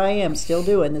forgiveness. Here I am, still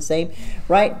doing the same.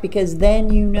 Right? Because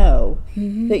then you know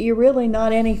that you're really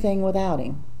not anything without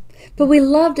Him. But we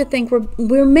love to think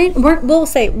we'll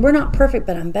say we're not perfect,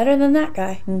 but I'm better than that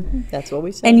guy. That's what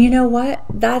we say. And you know what?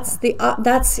 That's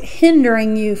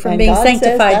hindering you from And being God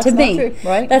sanctified says to that's me. not true,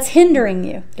 right? That's hindering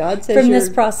you God says from this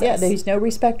you're- process. Yeah, He's no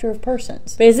respecter of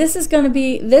persons. Because this is going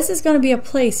to be a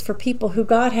place for people who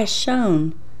God has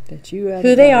shown That you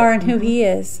who they are and who He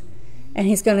is. And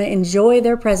He's going to enjoy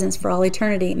their presence for all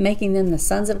eternity, making them the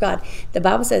sons of God. The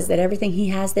Bible says that everything He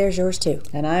has there is yours too.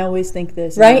 And I always think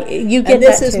this. Right? You get and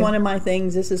this that is too. one of my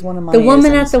things. This is one of my The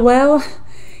woman at isms. the well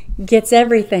gets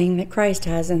everything that Christ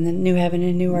has in the new heaven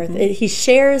and new earth. He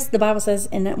shares, the Bible says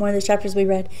in one of the chapters we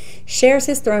read, shares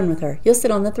His throne with her. You'll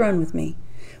sit on the throne with me.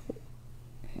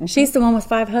 She's the one with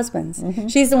 5 husbands.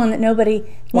 She's the one that nobody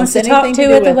wants to talk to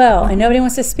at the well and nobody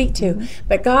wants to speak to.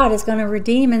 But God is going to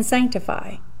redeem and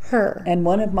sanctify her. And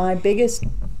one of my biggest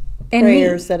And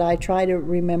prayers that I try to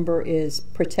remember is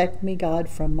protect me, God,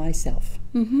 from myself.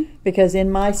 Because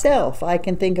in myself, I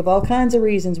can think of all kinds of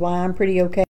reasons why I'm pretty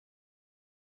okay.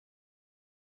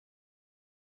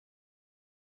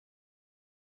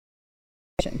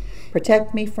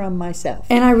 Protect me from myself.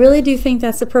 And I really do think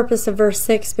that's the purpose of verse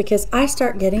 6, because I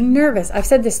start getting nervous. I've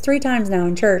said this 3 times now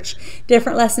in church,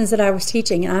 different lessons that I was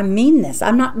teaching, and I mean this.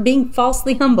 I'm not being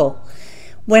falsely humble.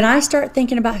 When I start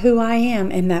thinking about who I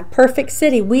am in that perfect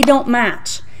city, we don't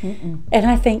match. And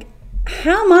I think,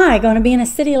 how am I going to be in a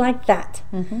city like that?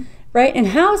 Right? And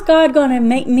how is God going to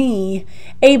make me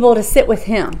able to sit with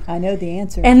Him? I know the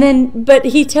answer. And then, but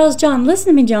He tells John, listen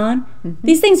to me, John.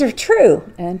 These things are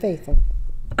true. And faithful.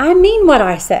 I mean what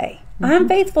I say. I'm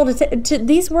faithful to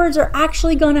these words are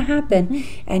actually going to happen.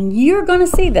 And you're going to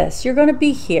see this. You're going to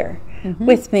be here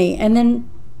with me. And then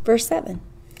verse 7.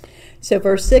 So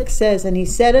verse 6 says, and He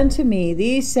said unto me,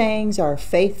 these sayings are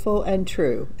faithful and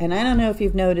true. And I don't know if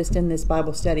you've noticed in this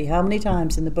Bible study how many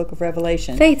times in the book of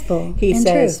Revelation Faithful He and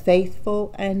says true.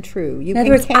 faithful and true. You In other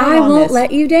can words, count I on won't this.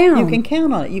 let you down. You can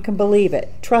count on it. You can believe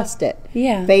it. Trust it.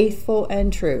 Yeah. Faithful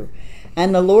and true.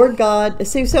 And the Lord God,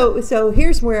 so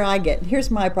here's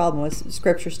my problem with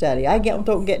scripture study.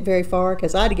 Don't get very far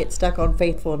because I'd get stuck on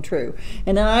faithful and true.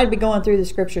 And then I'd be going through the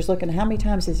scriptures looking at how many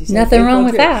times does He say Nothing faithful wrong and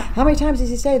with true? that. How many times does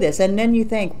He say this? And then you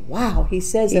think, wow, He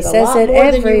says it a says lot it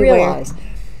more than you everywhere. realize.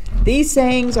 These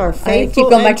sayings are I faithful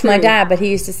keep going back and to my true. dad, but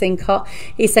he used to sing,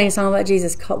 he sang a song about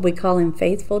Jesus. We call Him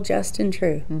faithful, just, and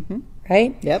true.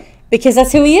 Right? Yep. Because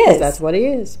that's who He is. That's what He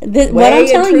is. What Way I'm and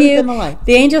telling truth you, and the light.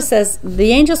 the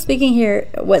angel speaking here,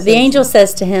 what the angel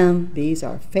says to him, These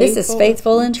are faithful, this is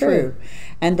faithful and true.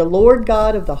 And the Lord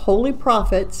God of the holy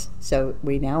prophets, so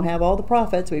we now have all the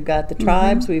prophets. We've got the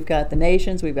tribes, we've got the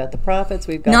nations, we've got the prophets,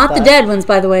 we've got not the dead ones,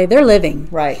 by the way, they're living.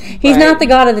 Right. He's right. not the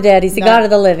God of the dead, He's the No. God of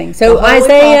the living. So The holy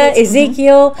Isaiah, prophets,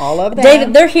 Ezekiel, all of them.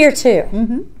 David, they're here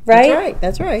too. Right?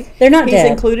 That's right. They're not He's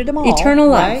dead. included them all. Eternal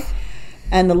right? life.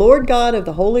 And the Lord God of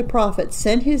the holy prophets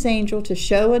sent His angel to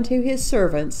show unto His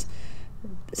servants,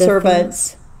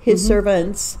 servants,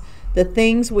 the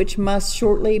things which must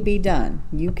shortly be done.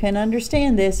 You can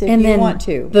understand this if And you then, want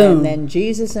to. boom. And then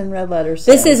Jesus in red letters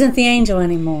says, This isn't the angel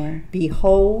anymore.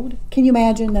 behold. Can you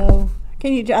imagine though?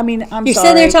 I'm You're sorry.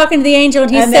 sitting there talking to the angel,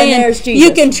 and he's And then saying, there's Jesus.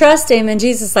 you can trust Him. And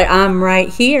Jesus is like, I'm right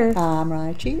here. I'm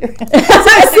right here.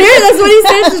 That's what He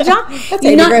says to John.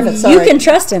 Andy Griffith, sorry. You can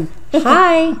trust Him.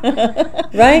 Hi.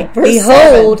 Right? Verse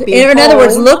Behold. 7, In other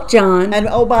words, behold. look, John. And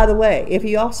oh, by the way, if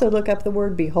you also look up the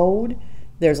word behold,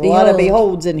 there's a lot of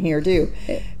beholds in here too. Look at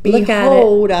it.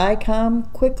 Behold, I come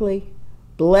quickly.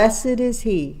 Blessed is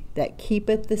he that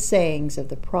keepeth the sayings of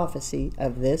the prophecy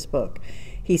of this book.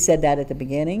 He said that at the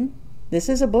beginning. This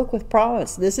is a book with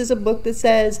promise. This is a book that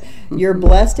says you're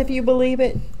blessed if you believe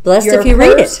it. Blessed You're if you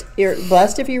read cursed. it. You're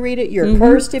blessed if you read it. You're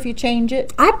cursed if you change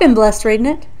it. I've been blessed reading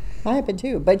it. I happen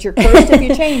too, but you're cursed if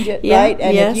you change it, Yeah, right?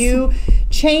 And yes. if you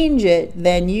change it,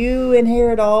 then you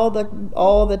inherit all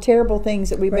the terrible things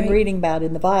that we've been Right. reading about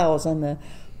in the vials and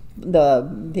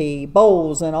the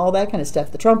bowls and all that kind of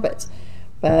stuff, the trumpets.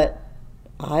 But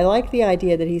I like the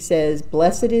idea that He says,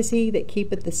 "Blessed is he that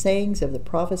keepeth the sayings of the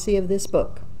prophecy of this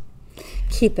book."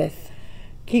 Keepeth.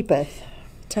 Keepeth.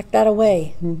 Tuck that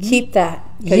away. Keep that.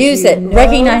 'Cause Use you it. know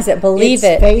Recognize it. Believe it's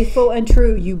it. faithful and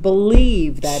true. You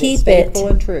believe that Keep it's faithful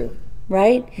it. and true.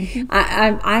 Right?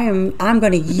 I'm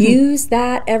going to use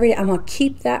that every day. I'm going to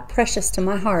keep that precious to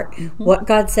my heart, what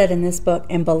God said in this book,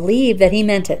 and believe that He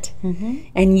meant it,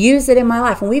 and use it in my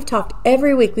life. And we've talked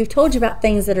every week. We've told you about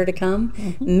things that are to come,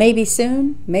 maybe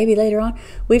soon, maybe later on.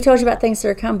 We've told you about things that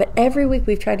are to come, but every week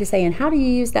we've tried to say, and how do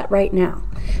you use that right now?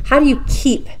 How do you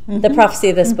keep the prophecy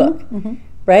of this book?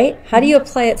 Right? How do you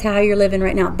apply it to how you're living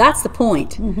right now? That's the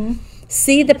point.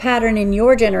 See the pattern in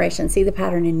your generation, see the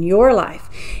pattern in your life,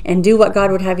 and do what God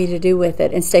would have you to do with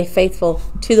it, and stay faithful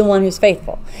to the one who's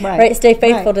faithful. Right? Stay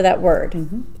faithful to that word.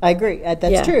 I agree.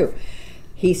 That's true.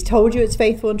 He's told you it's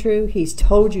faithful and true. He's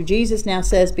told you. Jesus now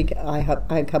says,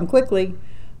 I come quickly.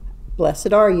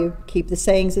 Blessed are you. Keep the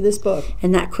sayings of this book.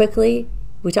 And that quickly,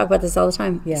 we talk about this all the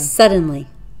time, suddenly.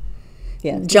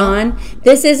 Yeah. John,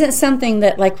 this isn't something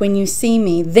that, like, when you see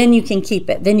me, then you can keep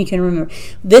it, then you can remember.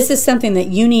 This is something that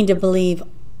you need to believe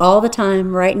all the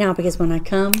time right now, because when I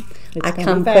come, I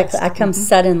come quickly. I come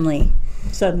suddenly.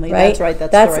 Suddenly, right? That's right.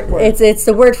 That's the right word. It's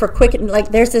the word for quick.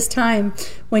 Like, there's this time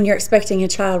when you're expecting a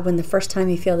child, when the first time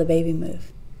you feel the baby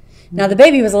move. Now, the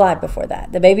baby was alive before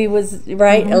that. The baby was,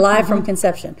 alive from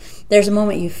conception. There's a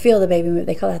moment you feel the baby move.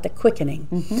 They call that the quickening,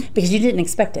 because you didn't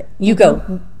expect it. You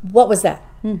go, what was that?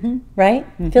 Right?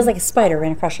 Feels like a spider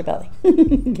ran across your belly.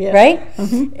 Right?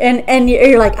 And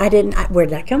you're like, where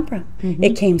did that come from?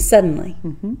 It came suddenly.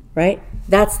 Right?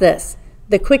 That's this.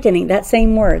 The quickening, that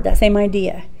same word, that same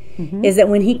idea. Is that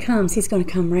when He comes, He's going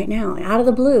to come right now, out of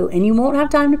the blue, and you won't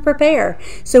have time to prepare.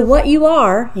 So what you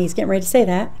are, He's getting ready to say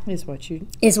that, is what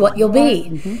you'll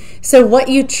be. So what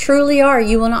you truly are,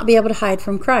 you will not be able to hide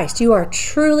from Christ. You are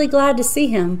truly glad to see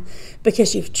Him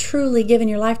because you've truly given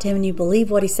your life to Him and you believe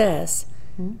what He says.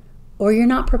 Or you're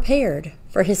not prepared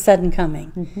for His sudden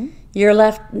coming. You're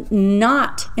left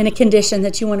not in a condition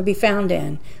that you want to be found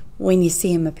in when you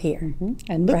see Him appear.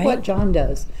 And look what John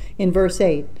does in verse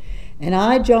 8. And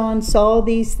I, John, saw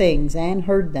these things and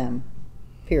heard them,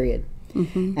 period.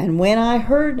 And when I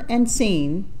heard and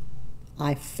seen,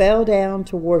 I fell down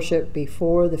to worship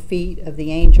before the feet of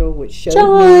the angel which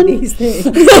showed me these things.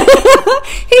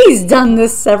 He's done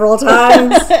this several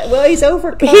times. Well, he's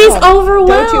overcome. He's overwhelmed.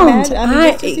 Don't you imagine?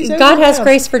 I mean, God has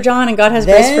grace for John, and God has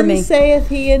grace for me. Then saith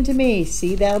he unto me,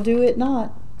 see thou do it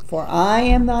not, for I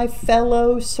am thy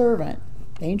fellow servant.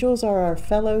 Angels are our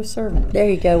fellow servant. There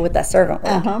you go with that servant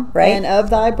word. Right? And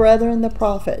of thy brethren the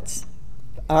prophets,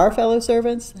 our fellow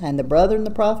servants, and the brethren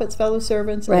the prophets, fellow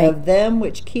servants, and of them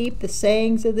which keep the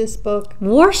sayings of this book.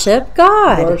 Worship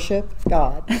God. Worship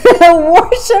God.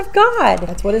 Worship God.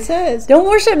 That's what it says. Don't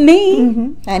worship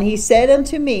me. And he said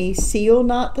unto me, seal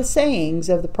not the sayings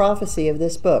of the prophecy of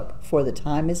this book, for the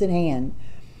time is at hand.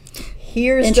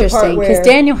 Here's the part where, because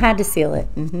Daniel had to seal it.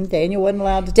 Daniel wasn't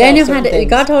allowed to tell certain things.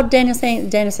 God told Daniel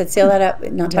said, seal that up.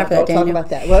 Not time for that, Daniel. Talk about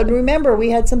that. Well, remember, we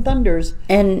had some thunders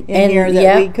in here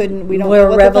that we couldn't. We don't know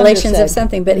what revelations the of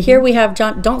something. But here we have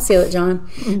John. Don't seal it, John.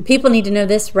 People need to know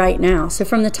this right now. So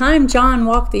from the time John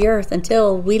walked the earth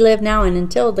until we live now, and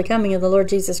until the coming of the Lord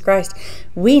Jesus Christ,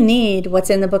 we need what's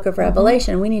in the book of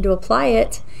Revelation. We need to apply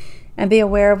it and be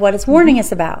aware of what it's warning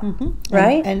us about,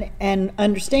 right? And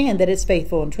understand that it's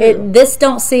faithful and true. This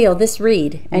don't seal, this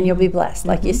read, and you'll be blessed,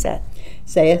 like you said.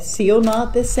 Saith, seal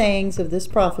not the sayings of this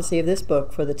prophecy of this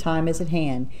book, for the time is at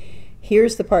hand.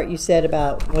 Here's the part you said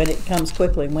about when it comes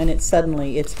quickly, when it's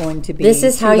suddenly, it's going to be. This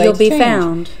is how you'll be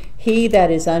found. He that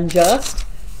is unjust,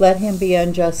 let him be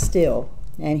unjust still.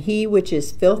 And he which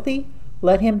is filthy,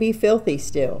 let him be filthy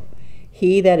still.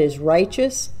 He that is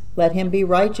righteous, let him be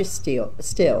righteous still.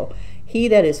 He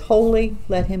that is holy,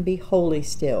 let him be holy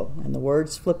still. And the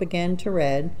words flip again to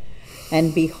red.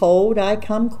 And behold, I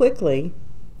come quickly,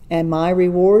 and my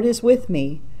reward is with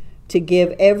me, to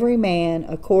give every man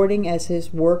according as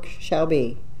his work shall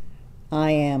be.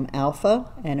 I am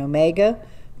Alpha and Omega,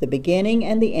 the beginning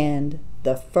and the end,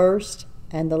 the first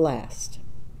and the last.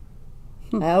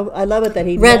 I love it that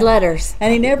he red letters,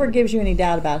 and he never gives you any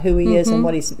doubt about who he is and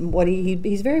what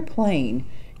he's very plain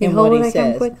in what he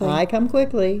says. I come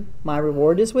quickly. My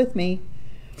reward is with me.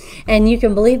 And you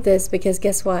can believe this because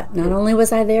guess what? Not only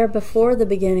was I there before the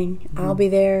beginning, I'll be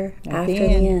there after the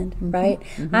end, right?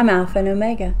 I'm Alpha and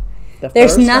Omega.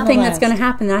 There's nothing that's going to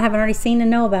happen that I haven't already seen and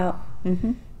know about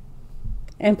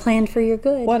and planned for your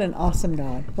good. What an awesome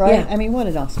God, right? Yeah. I mean, what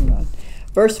an awesome God.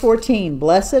 Verse 14,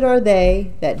 blessed are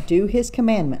they that do his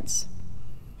commandments.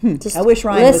 I wish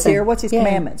Ryan was here. What's his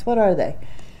commandments? What are they?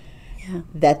 Yeah.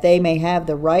 That they may have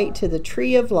the right to the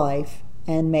tree of life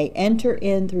and may enter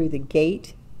in through the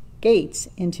gates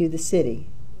into the city.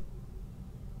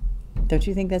 Don't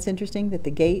you think that's interesting that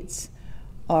the gates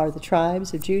are the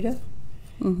tribes of Judah?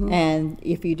 Mm-hmm. And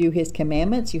if you do his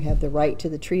commandments, you have the right to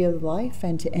the tree of life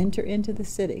and to enter into the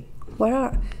city. What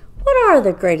are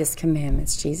the greatest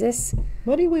commandments, Jesus?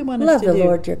 What do we want Love us to the do?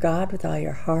 Lord your God with all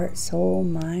your heart, soul,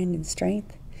 mind, and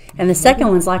strength. And the second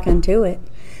one's like unto it.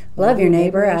 Love your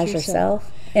neighbor as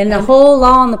yourself. And the whole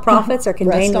law and the prophets are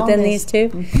contained within these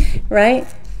two, right?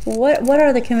 What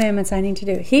are the commandments I need to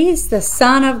do? He's the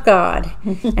Son of God,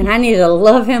 and I need to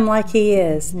love him like he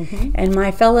is. And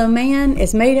my fellow man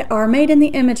are made in the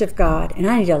image of God, and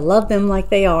I need to love them like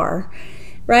they are.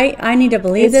 Right? I need to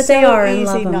believe that they are and love them.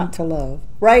 It's so easy not to love.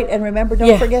 Right? And remember,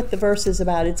 don't forget the verses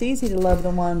about it's easy to love the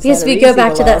ones yes, that are we easy go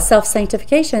back to love. that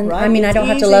self-sanctification. Right? I mean, I It's don't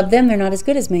have to easy. love them. They're not as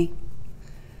good as me.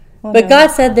 Well, But no.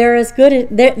 God said they're as good.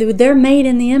 They're made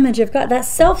in the image of God. That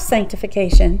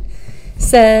self-sanctification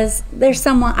says there's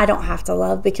someone I don't have to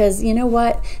love because you know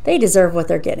what? They deserve what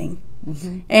they're getting.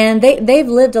 And they've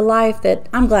lived a life that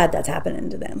I'm glad that's happening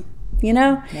to them. You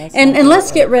know? And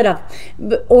let's get rid of.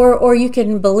 Or you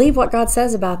can believe what God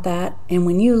says about that, and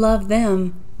when you love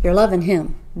them, you're loving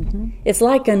him. It's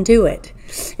like unto it.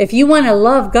 If you want to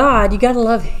love God, you got to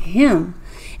love him.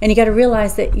 And you got to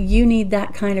realize that you need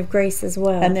that kind of grace as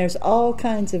well. And there's all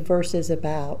kinds of verses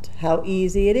about how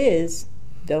easy it is.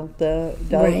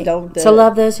 To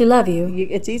love those who love you.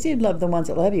 It's easy to love the ones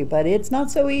that love you, but it's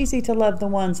not so easy to love the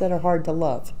ones that are hard to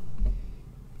love.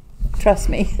 Trust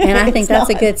me. And I think It's that's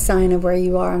a not. good sign of where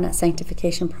you are in that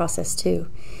sanctification process too.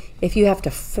 If you have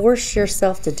to force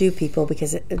yourself to do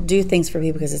things for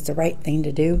people because it's the right thing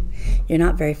to do, you're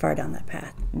not very far down that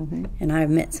path. And I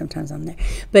admit sometimes I'm there.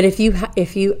 But if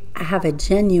you have a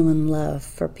genuine love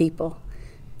for people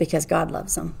because God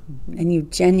loves them, and you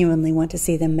genuinely want to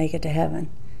see them make it to heaven,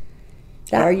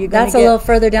 that's a little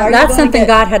further down. That's something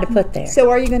God had to put there. So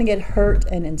are you going to get hurt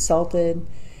and insulted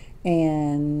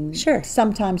and Sure.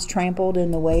 sometimes trampled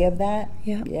in the way of that?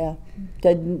 Yeah. Yeah.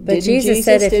 But Jesus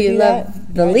said, if you do love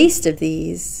that? the Right. least of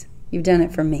these, you've done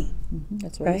it for me.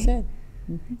 That's what Right? he said.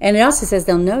 And it also says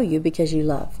they'll know you because you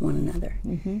love one another.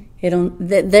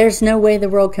 There's no way the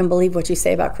world can believe what you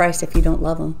say about Christ if you don't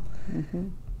love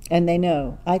them. And they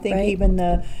know. I think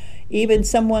Right. even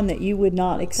someone that you would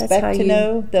not how expect to you-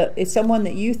 know, it's someone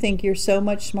that you think you're so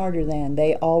much smarter than,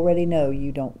 they already know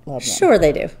you don't love them. Sure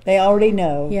they do. They already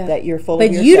know Yeah. that you're full But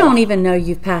of yourself. you don't even know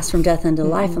you've passed from death into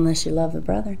life unless you love the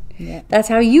brethren. Yeah. That's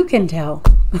how you can tell,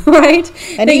 right?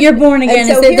 And that you're born again. and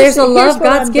so Is that there's a here's love what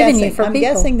God's I'm given you guessing. for I'm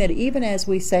people. guessing that even as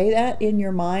we say that, in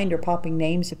your mind are popping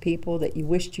names of people that you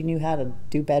wished you knew how to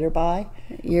do better by,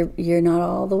 You're not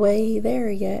all the way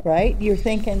there yet. right? You're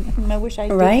thinking, I wish I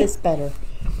did Right. this better.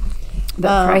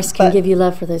 But Christ can but give you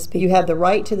love for those people. You have the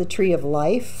right to the tree of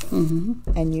life,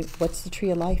 and what's the tree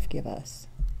of life give us?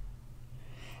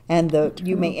 And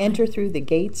you may enter through the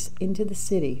gates into the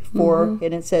city. And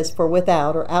it says, for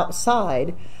without or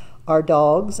outside are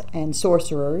dogs and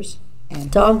sorcerers. And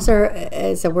Dogs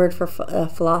is a word for a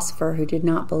philosopher who did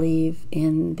not believe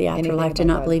in the afterlife, did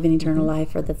about not God. believe in eternal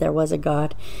life, or that there was a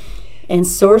God. And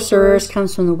sorcerers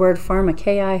comes from the word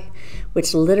pharmakeia,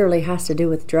 which literally has to do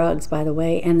with drugs, by the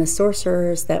way. And the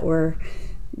sorcerers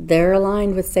they're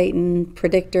aligned with Satan,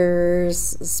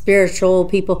 predictors, spiritual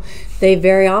people. They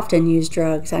very often use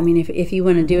drugs. I mean, if you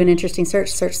want to do an interesting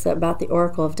search about the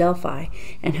Oracle of Delphi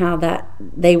and how that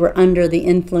they were under the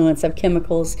influence of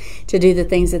chemicals to do the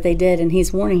things that they did. And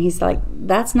he's warning, he's like,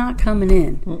 that's not coming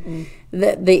in.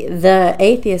 The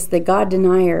atheist, the God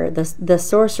denier, the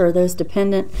sorcerer, those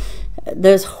dependent,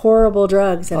 those horrible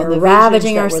drugs that Oh, are the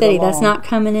ravaging visions our that were city, the that's law. not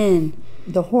coming in.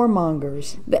 the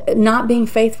whoremongers. Not being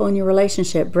faithful in your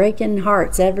relationship, breaking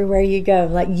hearts everywhere you go,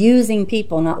 like using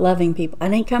people, not loving people.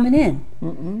 That ain't coming in.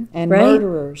 And Right?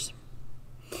 murderers.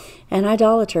 And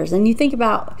idolaters. And you think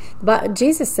about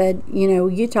Jesus said,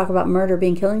 you talk about murder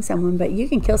being killing someone, but you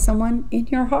can kill someone in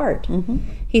your heart.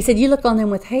 He said, you look on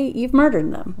them with hate, you've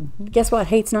murdered them. Guess what?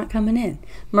 Hate's not coming in.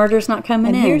 Murder's not coming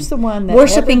And in. here's the one that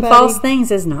worshiping everybody- false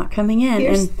things is not coming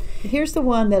in. Here's the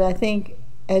one that I think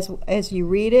as you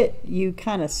read it, you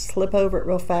kind of slip over it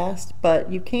real fast, but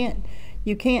you can't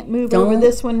move over Don't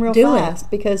this one real do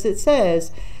fast because it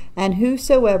says, "And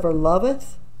whosoever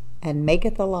loveth and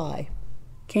maketh a lie."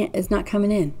 It's not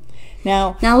coming in.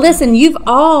 Now, Listen, you've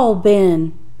all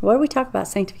been, what do we talk about,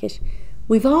 sanctification?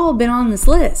 We've all been on this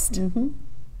list.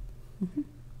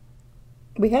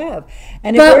 we have,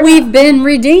 and But we've been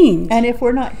redeemed. and if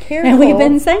we're not careful, And we've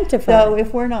been sanctified. So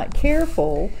if we're not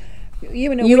careful, You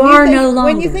when are think, no When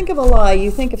longer. you think of a lie, you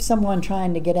think of someone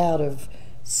trying to get out of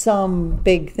some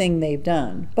big thing they've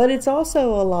done. But it's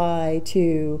also a lie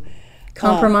to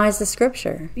compromise the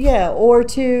scripture. Yeah, or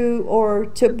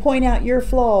to point out your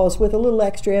flaws with a little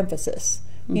extra emphasis.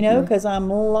 You know, because I'm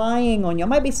lying on you. I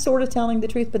might be sort of telling the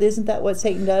truth, but isn't that what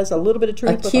Satan does? A little bit of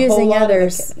truth with a whole lot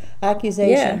others. Of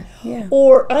accusation. Yeah.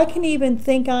 Or I can even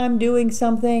think I'm doing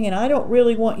something and I don't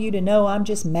really want you to know. I'm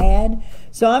just mad.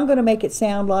 So I'm going to make it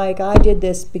sound like I did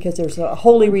this because there's a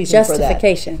holy reason for that.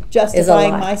 Justification.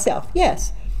 Justifying myself.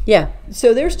 Yes. Yeah.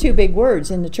 So there's two big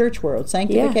words in the church world,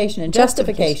 sanctification and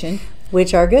justification.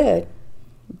 Which are good.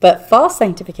 But false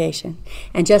sanctification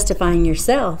and justifying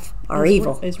yourself are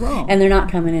evil. Is wrong. And they're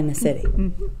not coming in the city.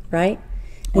 Right?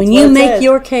 When you make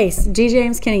your case, D.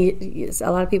 James Kennedy, a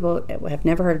lot of people have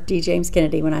never heard of D. James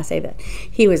Kennedy when I say that.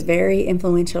 He was very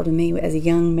influential to me as a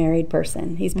young married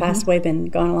person. He's passed away, been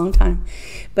gone a long time.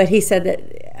 But he said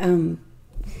that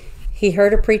he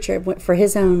heard a preacher, for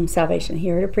his own salvation, he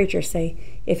heard a preacher say,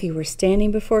 if you were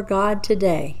standing before God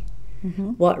today,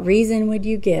 what reason would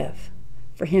you give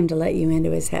for him to let you into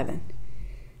his heaven?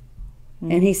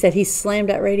 And he said he slammed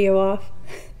that radio off.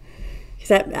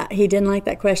 He didn't like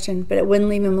that question, but it wouldn't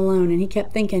leave him alone. And he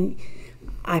kept thinking,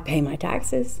 I pay my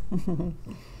taxes.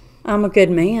 I'm a good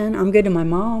man. I'm good to my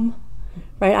mom.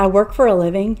 Right? I work for a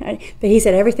living. But he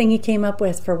said everything he came up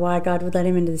with for why God would let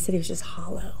him into the city was just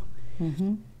hollow.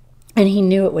 And he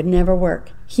knew it would never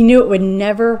work. He knew it would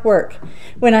never work.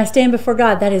 When I stand before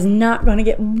God, that is not going to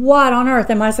get, what on earth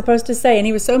am I supposed to say? And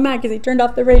he was so mad because he turned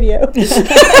off the radio. Because he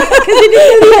didn't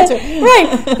know the answer.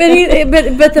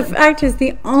 Right. But the fact is,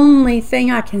 the only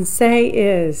thing I can say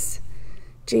is,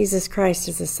 Jesus Christ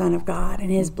is the Son of God,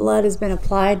 and his blood has been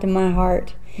applied to my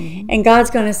heart. And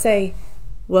God's going to say,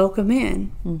 welcome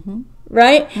in.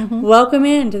 Right? Welcome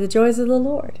in to the joys of the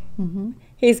Lord.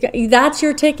 That's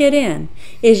your ticket in.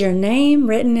 Is your name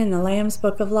written in the Lamb's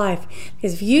Book of Life?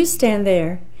 Because if you stand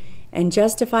there and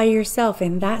justify yourself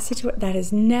in that situation, that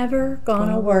is never going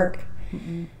to work.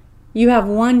 You have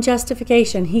one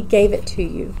justification. He gave it to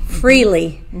you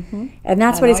freely. And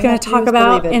that's what he's going to talk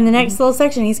about in the next little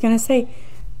section. He's going to say,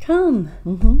 come.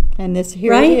 And this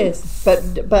here it is.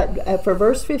 But for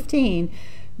verse 15,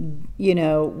 you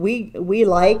know, we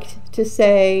like to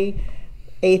say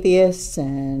atheists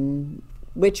and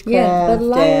witchcraft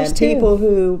and people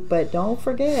who, but don't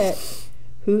forget,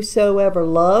 whosoever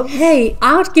loves. Hey,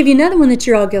 I'll give you another one that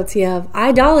you're all guilty of.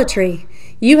 Idolatry.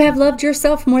 You have loved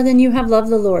yourself more than you have loved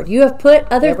the Lord. You have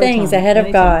put other things ahead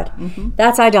of God.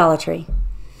 That's idolatry.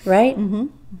 Right?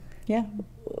 Yeah.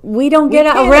 We don't get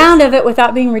around of it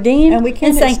without being redeemed and we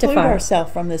can't sanctified. Exclude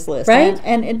ourselves from this list. Right?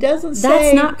 And it doesn't say...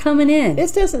 That's not coming in.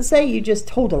 This doesn't say you just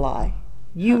told a lie.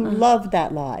 You loved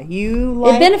that lie.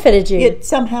 It benefited you. It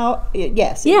somehow,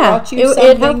 yes. It brought you something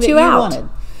it helped you out. Wanted.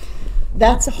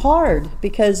 That's hard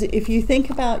because if you think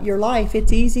about your life,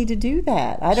 it's easy to do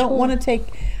that. I don't want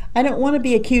to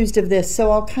be accused of this,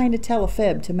 so I'll kind of tell a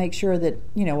fib to make sure that,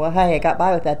 you know, well, hey, I got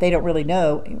by with that. They don't really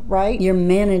know, right? You're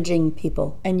managing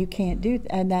people. And you can't do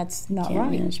that, and that's not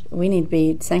right. We need to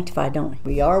be sanctified, don't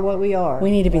we? We are what we are.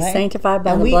 We need to be sanctified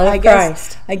by the blood of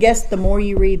Christ. I guess the more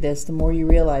you read this, the more you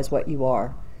realize what you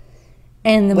are.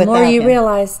 And the more you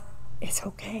realize it's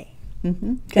okay.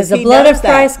 Because the blood of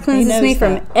Christ cleanses me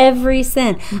from every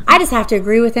sin. I just have to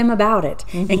agree with him about it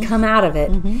and come out of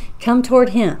it. Come toward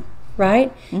him.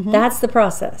 Right? That's the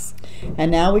process.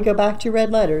 And now we go back to red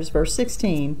letters, verse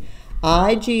 16.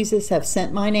 I, Jesus, have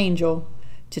sent mine angel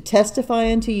to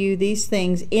testify unto you these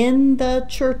things in the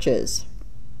churches.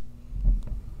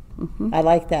 I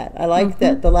like that. I like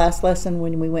that the last lesson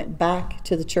when we went back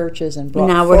to the churches and brought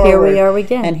now forward. Here we are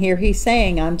again. And here he's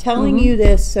saying, I'm telling you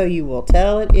this so you will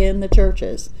tell it in the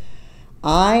churches.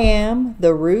 I am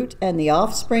the root and the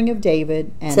offspring of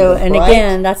David. And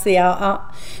again, that's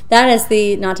that is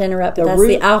the, not to interrupt, but that's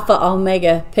the Alpha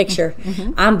Omega picture.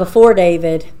 I'm before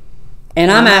David,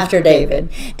 and I'm after David.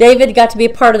 David got to be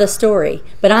a part of the story,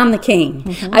 but I'm the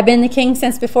king. I've been the king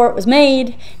since before it was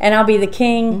made, and I'll be the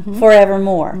king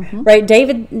forevermore. Right?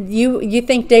 David, you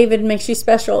think David makes you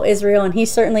special, Israel, and he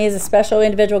certainly is a special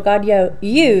individual God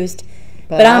used.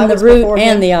 But I'm the root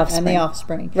and the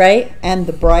offspring. Right? And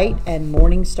the bright and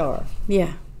morning star.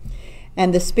 Yeah.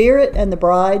 And the Spirit and the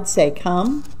bride say,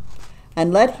 come,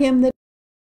 and let him that...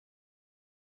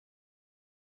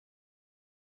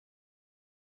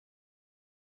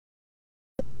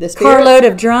 Carload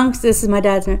of drunks, this is my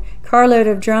dad's name, carload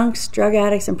of drunks, drug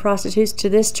addicts, and prostitutes to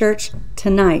this church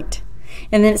tonight.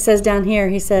 And then it says down here,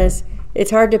 he says,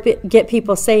 it's hard to get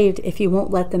people saved if you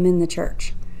won't let them in the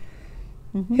church.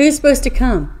 Who's supposed to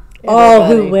come? All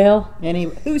who will.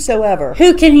 Whosoever.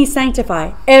 Who can he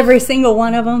sanctify? Every single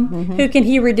one of them. Who can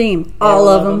he redeem? All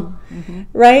of them.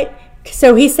 Right?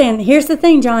 So he's saying, here's the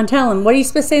thing, John, tell him, what are you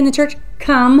supposed to say in the church?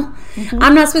 Come.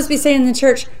 I'm not supposed to be saying in the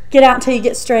church, get out until you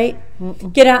get straight.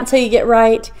 Get out until you get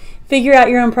right. Figure out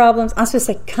your own problems. I'm supposed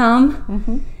to say,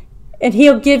 come. And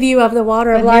he'll give you of the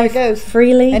water of life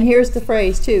freely. And here's the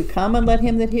phrase too. Come and let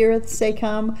him that heareth say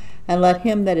come, and let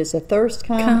him that is athirst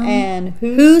come. And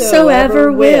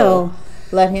whosoever will,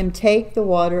 let him take the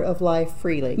water of life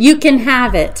freely. You can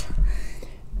have it.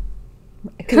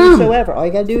 Come. Whosoever. All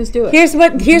you got to do is do it. Here's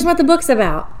what the book's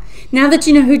about. Now that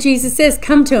you know who Jesus is,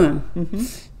 come to him.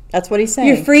 That's what he's saying.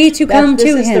 You're free to come to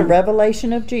him. This is the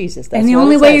revelation of Jesus. That's and the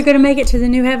only way you're going to make it to the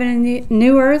new heaven and the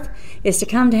new earth is to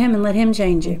come to him and let him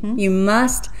change you. You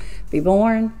must be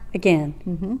born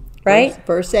again. Right?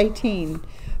 Verse 18.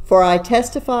 For I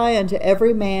testify unto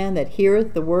every man that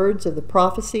heareth the words of the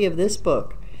prophecy of this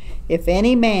book. If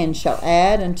any man shall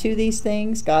add unto these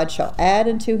things, God shall add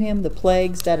unto him the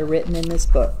plagues that are written in this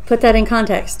book. Put that in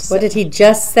context. What did he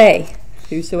just say?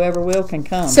 Whosoever will can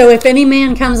come. So if any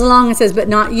man comes along and says, but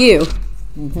not you,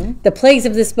 the plagues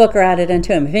of this book are added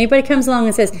unto him. If anybody comes along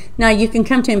and says, now you can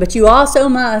come to him, but you also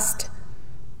must.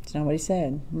 That's not what he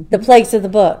said. The plagues of the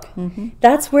book.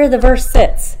 That's where the verse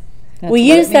sits. We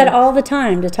use that all the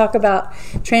time to talk about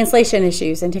translation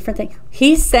issues and different things.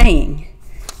 He's saying,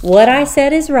 what I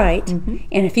said is right, and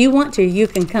if you want to, you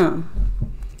can come.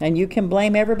 And you can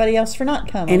blame everybody else for not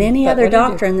coming. And any other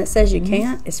doctrine that says you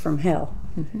can't is from hell.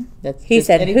 He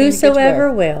said,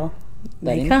 whosoever will,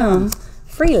 may come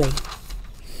freely.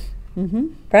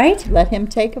 Right? Let him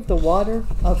take of the water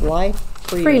of life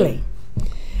freely.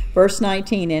 Verse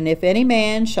 19, and if any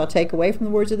man shall take away from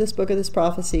the words of this book of this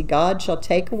prophecy, God shall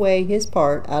take away his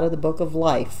part out of the book of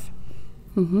life.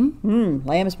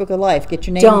 Lamb's Book of Life. Get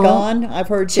your name gone. I've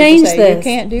heard people say you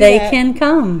can't do that. They can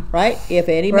come. Right? If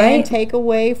any man take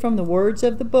away from the words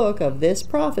of the book of this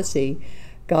prophecy,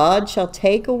 God shall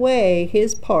take away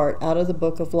his part out of the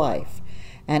book of life,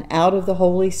 and out of the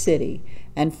holy city,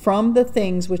 and from the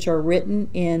things which are written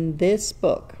in this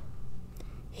book.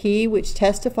 He which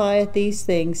testifieth these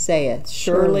things saith,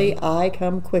 Surely I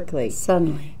come quickly.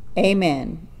 Suddenly.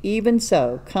 Amen. Even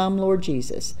so, come, Lord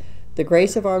Jesus. The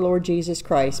grace of our Lord Jesus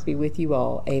Christ be with you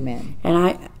all. Amen.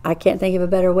 And I can't think of a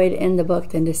better way to end the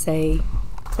book than to say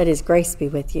that his grace be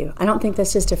with you. I don't think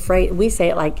that's just a phrase. We say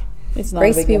it like,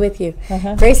 grace be with you.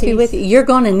 Grace be with you. You're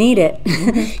going to need it.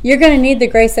 You're going to need the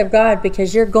grace of God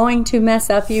because you're going to mess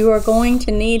up. You are going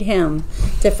to need him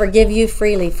to forgive you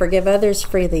freely, forgive others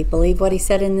freely. Believe what he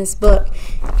said in this book.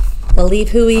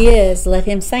 Believe who he is. Let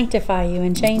him sanctify you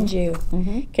and change you.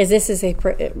 Because this is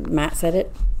Matt said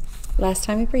it last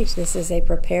time he preached, this is a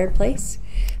prepared place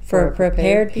for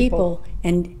prepared people.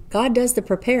 And God does the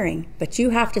preparing, but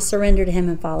you have to surrender to him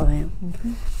and follow him.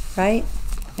 Right?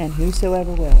 And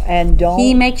whosoever will. And don't.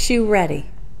 He makes you ready.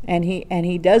 And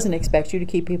he doesn't expect you to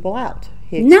keep people out.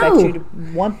 He expects you to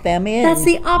want them in. That's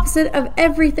the opposite of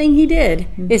everything he did,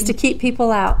 is to keep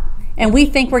people out. And we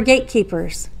think we're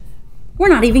gatekeepers. We're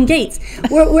not even gates.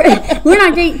 We're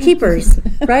not gatekeepers,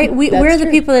 right? We're the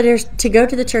people that are to go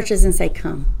to the churches and say,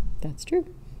 come. That's true.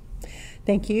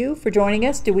 Thank you for joining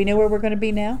us. Do we know where we're going to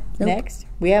be now? Nope. Next?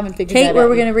 We haven't figured Kate, that out. where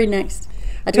we're going to read next.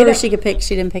 I told her she could pick.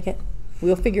 She didn't pick it.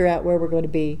 We'll figure out where we're going to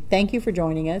be. Thank you for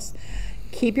joining us.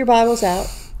 Keep your Bibles out.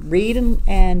 Read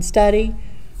and study.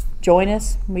 Join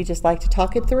us. We just like to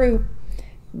talk it through.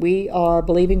 We are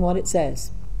believing what it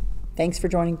says. Thanks for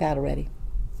joining Battle Ready.